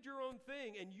 You did your own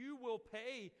thing, and you will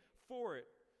pay for it.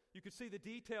 You can see the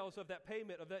details of that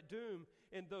payment, of that doom,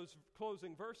 in those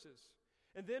closing verses.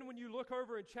 And then when you look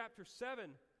over in chapter 7,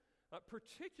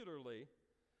 particularly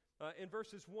in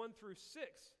verses 1 through 6,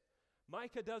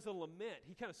 Micah does a lament.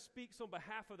 He kind of speaks on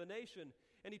behalf of the nation,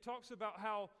 and he talks about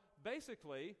how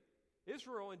basically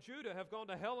Israel and Judah have gone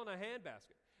to hell in a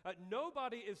handbasket.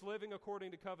 Nobody is living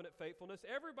according to covenant faithfulness.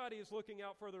 Everybody is looking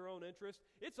out for their own interest.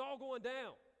 It's all going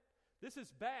down. This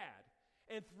is bad.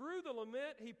 And through the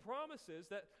lament, he promises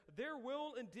that there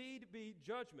will indeed be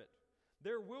judgment.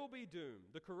 There will be doom.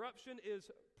 The corruption is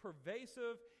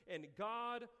pervasive, and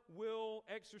God will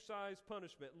exercise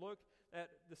punishment. Look at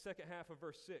the second half of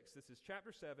verse 6. This is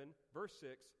chapter 7, verse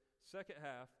 6, second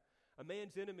half. A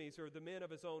man's enemies are the men of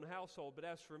his own household, but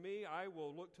as for me, I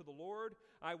will look to the Lord.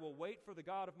 I will wait for the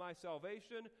God of my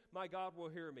salvation. My God will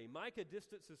hear me. Micah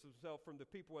distances himself from the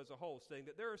people as a whole, saying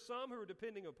that there are some who are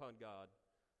depending upon God.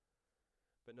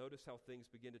 But notice how things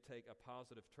begin to take a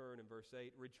positive turn in verse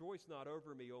 8. Rejoice not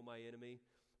over me, O my enemy.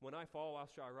 When I fall, I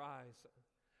shall rise.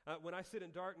 When I sit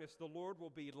in darkness, the Lord will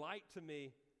be light to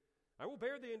me. I will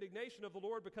bear the indignation of the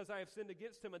Lord because I have sinned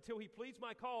against him until he pleads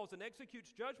my cause and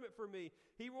executes judgment for me.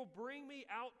 He will bring me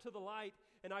out to the light,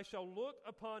 and I shall look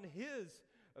upon his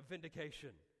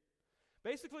vindication.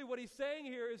 Basically, what he's saying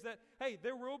here is that, hey,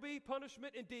 there will be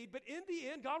punishment indeed, but in the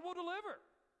end, God will deliver.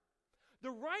 The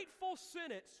rightful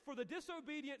sentence for the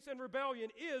disobedience and rebellion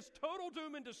is total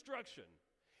doom and destruction.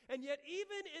 And yet,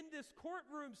 even in this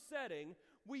courtroom setting,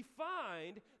 we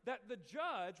find that the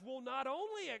judge will not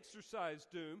only exercise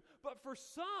doom, but for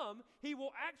some, he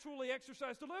will actually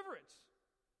exercise deliverance.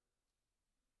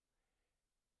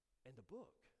 And the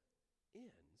book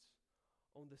ends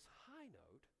on this high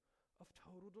note of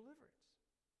total deliverance.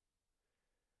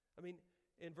 I mean,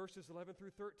 in verses 11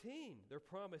 through 13, they're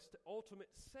promised ultimate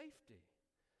safety.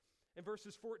 In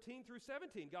verses 14 through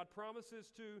 17, God promises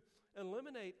to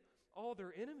eliminate all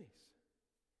their enemies.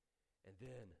 And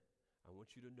then I want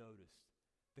you to notice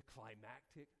the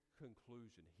climactic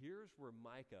conclusion. Here's where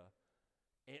Micah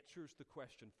answers the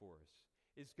question for us.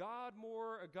 Is God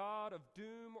more a God of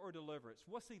doom or deliverance?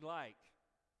 What's he like?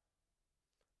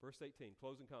 Verse 18,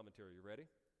 closing commentary. You ready?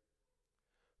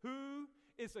 Who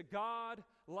is a God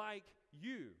like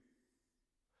you,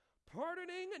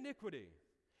 pardoning iniquity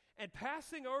and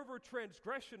passing over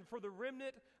transgression for the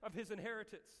remnant of his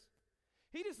inheritance?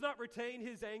 He does not retain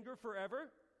his anger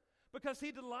forever, because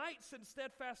he delights in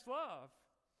steadfast love.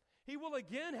 He will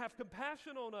again have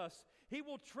compassion on us. He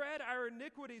will tread our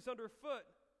iniquities underfoot.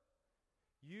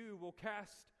 You will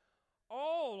cast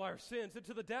all our sins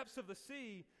into the depths of the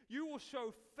sea. You will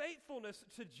show faithfulness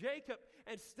to Jacob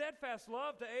and steadfast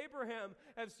love to Abraham,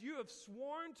 as you have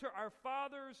sworn to our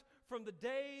fathers from the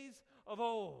days of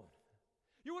old.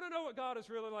 You want to know what God is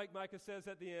really like, Micah says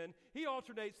at the end? He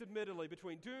alternates admittedly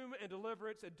between doom and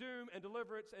deliverance and doom and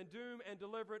deliverance and doom and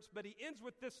deliverance, but he ends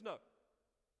with this note.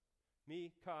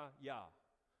 Micaiah,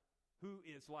 who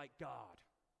is like God?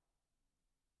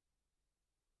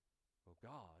 Well,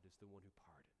 God is the one who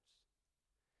pardons.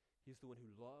 He is the one who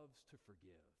loves to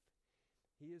forgive.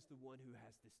 He is the one who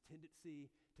has this tendency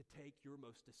to take your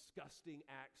most disgusting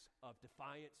acts of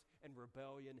defiance and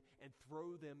rebellion and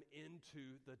throw them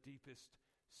into the deepest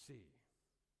sea.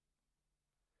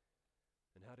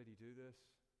 And how did he do this?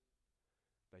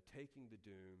 By taking the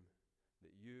doom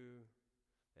that you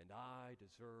and I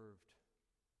deserved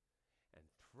and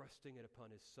thrusting it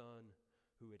upon his Son,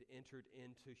 who had entered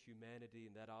into humanity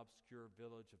in that obscure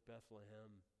village of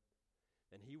Bethlehem.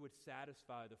 And he would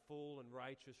satisfy the full and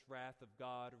righteous wrath of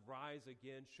God, rise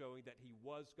again, showing that he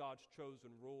was God's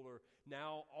chosen ruler,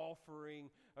 now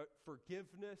offering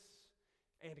forgiveness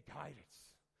and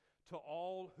guidance to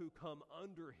all who come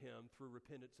under him through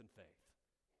repentance and faith.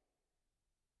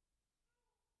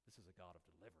 This is a God of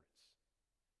deliverance.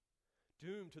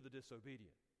 Doom to the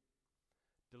disobedient.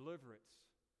 Deliverance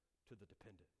to the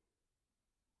dependent.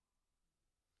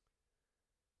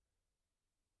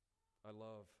 I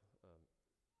love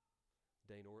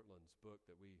Dane Ortland's book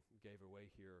that we gave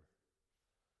away here.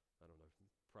 I don't know,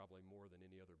 probably more than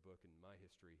any other book in my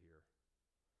history here.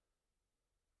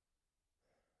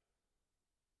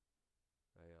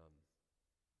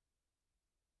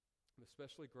 I'm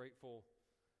especially grateful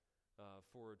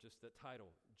for just that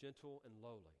title, Gentle and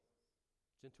Lowly.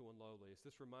 Gentle and lowly. It's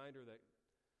this reminder that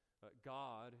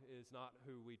God is not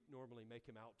who we normally make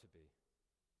him out to be.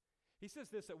 He says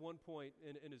this at one point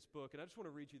in his book, and I just want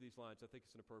to read you these lines. I think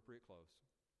it's an appropriate close.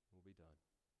 We'll be done.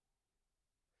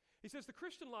 He says, the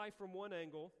Christian life from one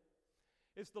angle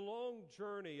is the long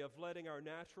journey of letting our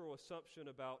natural assumption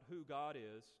about who God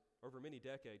is over many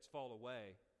decades fall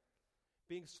away,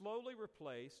 being slowly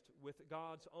replaced with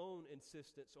God's own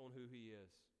insistence on who he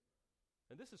is.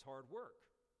 And this is hard work.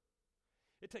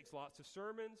 It takes lots of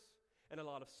sermons and a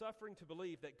lot of suffering to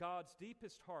believe that God's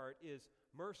deepest heart is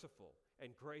merciful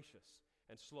and gracious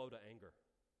and slow to anger.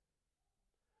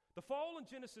 The fall in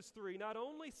Genesis 3 not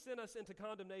only sent us into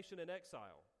condemnation and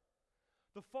exile,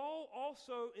 the fall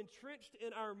also entrenched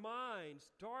in our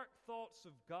minds dark thoughts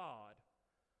of God,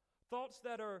 thoughts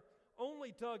that are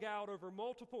only dug out over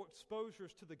multiple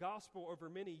exposures to the gospel over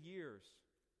many years.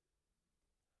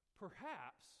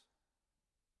 Perhaps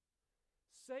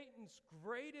Satan's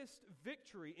greatest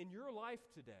victory in your life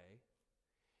today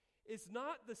is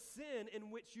not the sin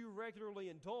in which you regularly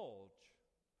indulge,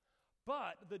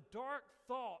 but the dark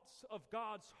thoughts of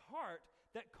God's heart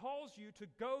that cause you to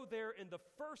go there in the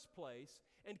first place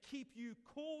and keep you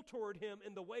cool toward Him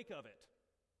in the wake of it.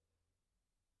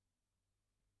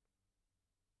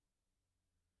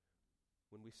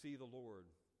 When we see the Lord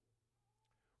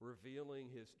revealing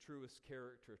His truest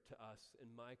character to us in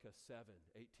Micah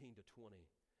 7:18 to 20,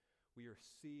 we are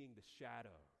seeing the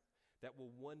shadow that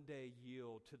will one day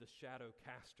yield to the shadow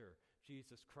caster,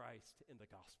 Jesus Christ, in the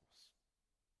Gospels.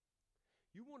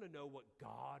 You want to know what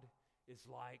God is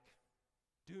like?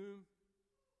 Doom,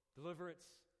 deliverance.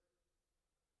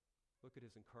 Look at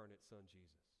His incarnate Son,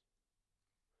 Jesus,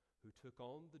 who took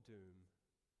on the doom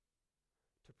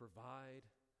to provide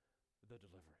the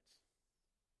deliverance.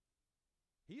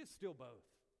 He is still both,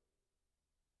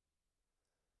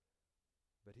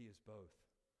 but He is both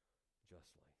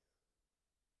justly.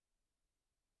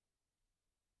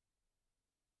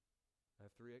 I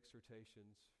have 3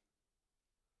 exhortations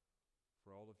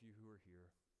for all of you who are here.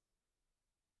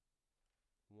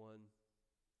 1,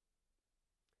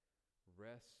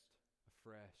 rest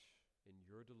afresh in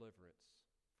your deliverance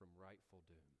from rightful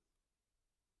doom.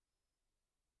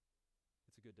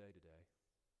 It's a good day today,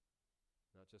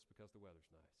 not just because the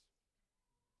weather's nice,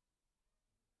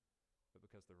 but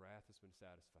because the wrath has been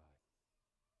satisfied.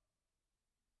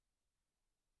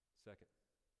 2nd,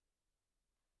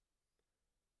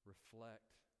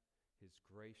 reflect His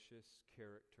gracious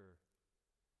character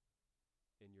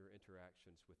in your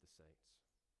interactions with the saints.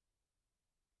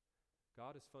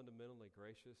 God is fundamentally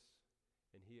gracious,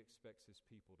 and He expects His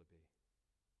people to be.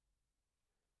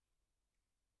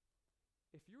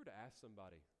 If you were to ask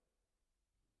somebody,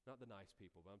 not the nice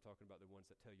people, but I'm talking about the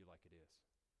ones that tell you like it is,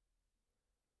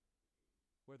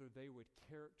 whether they would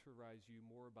characterize you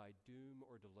more by doom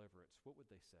or deliverance, what would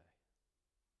they say?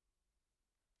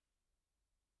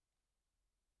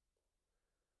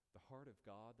 The heart of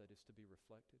God that is to be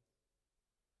reflected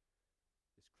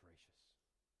is gracious.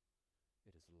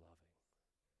 It is loving.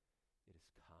 It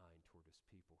is kind toward His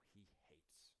people. He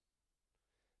hates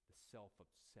the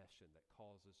self-obsession that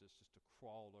causes us just to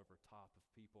crawl over top of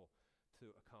people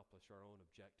to accomplish our own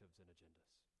objectives and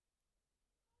agendas.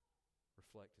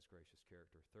 Reflect His gracious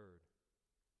character. 3rd,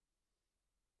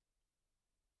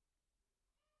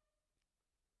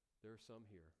 there are some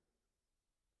here,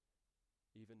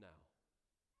 even now,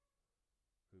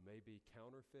 who may be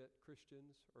counterfeit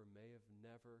Christians or may have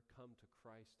never come to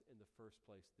Christ in the first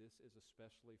place. This is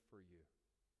especially for you.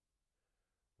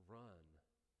 Run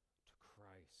to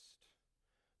Christ,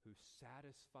 who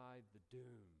satisfied the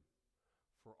doom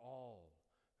for all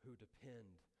who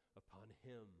depend upon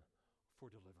Him for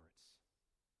deliverance.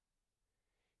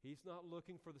 He's not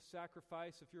looking for the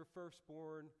sacrifice of your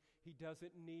firstborn. He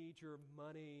doesn't need your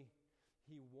money.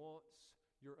 He wants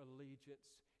your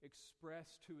allegiance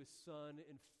expressed to His Son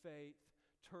in faith,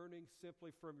 turning simply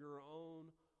from your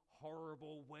own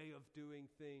horrible way of doing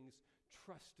things,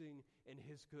 trusting in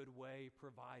His good way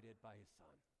provided by His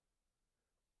Son.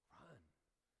 Run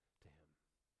to Him,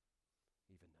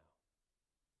 even now.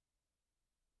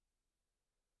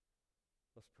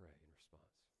 Let's pray in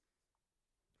response.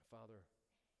 Father,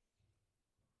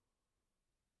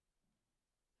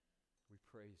 we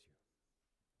praise You.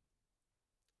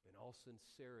 In all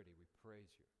sincerity, we praise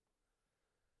You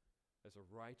as a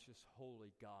righteous,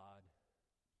 holy God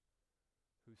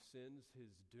who sends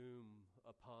His doom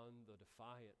upon the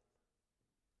defiant.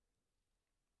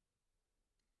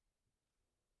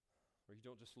 Or You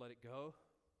don't just let it go.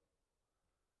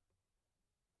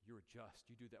 You are just.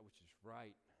 You do that which is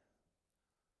right.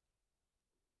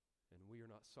 And we are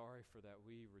not sorry for that.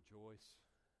 We rejoice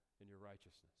in Your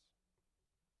righteousness.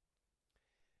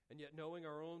 And yet, knowing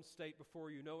our own state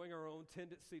before You, knowing our own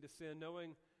tendency to sin,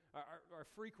 knowing our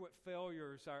frequent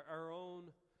failures, our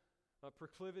own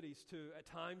proclivities to at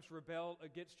times rebel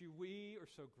against You, we are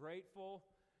so grateful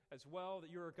as well that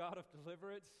You're a God of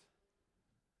deliverance.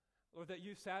 Lord, that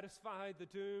You satisfied the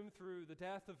doom through the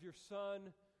death of Your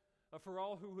Son for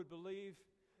all who would believe.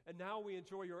 And now we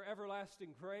enjoy Your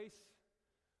everlasting grace.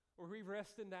 Lord, we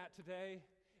rest in that today,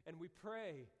 and we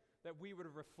pray that we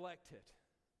would reflect it.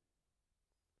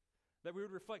 That we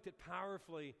would reflect it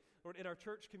powerfully, Lord, in our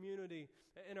church community,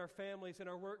 in our families, in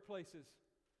our workplaces.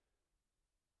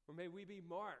 Or may we be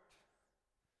marked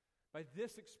by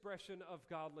this expression of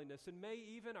godliness. And may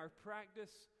even our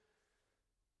practice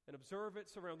and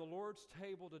observance around the Lord's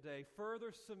table today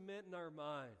further cement in our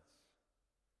minds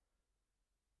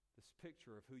this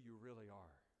picture of who You really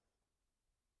are.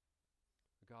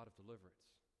 A God of deliverance,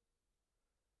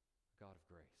 a God of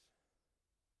grace.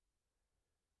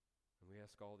 And we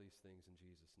ask all these things in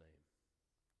Jesus' name.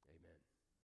 Amen.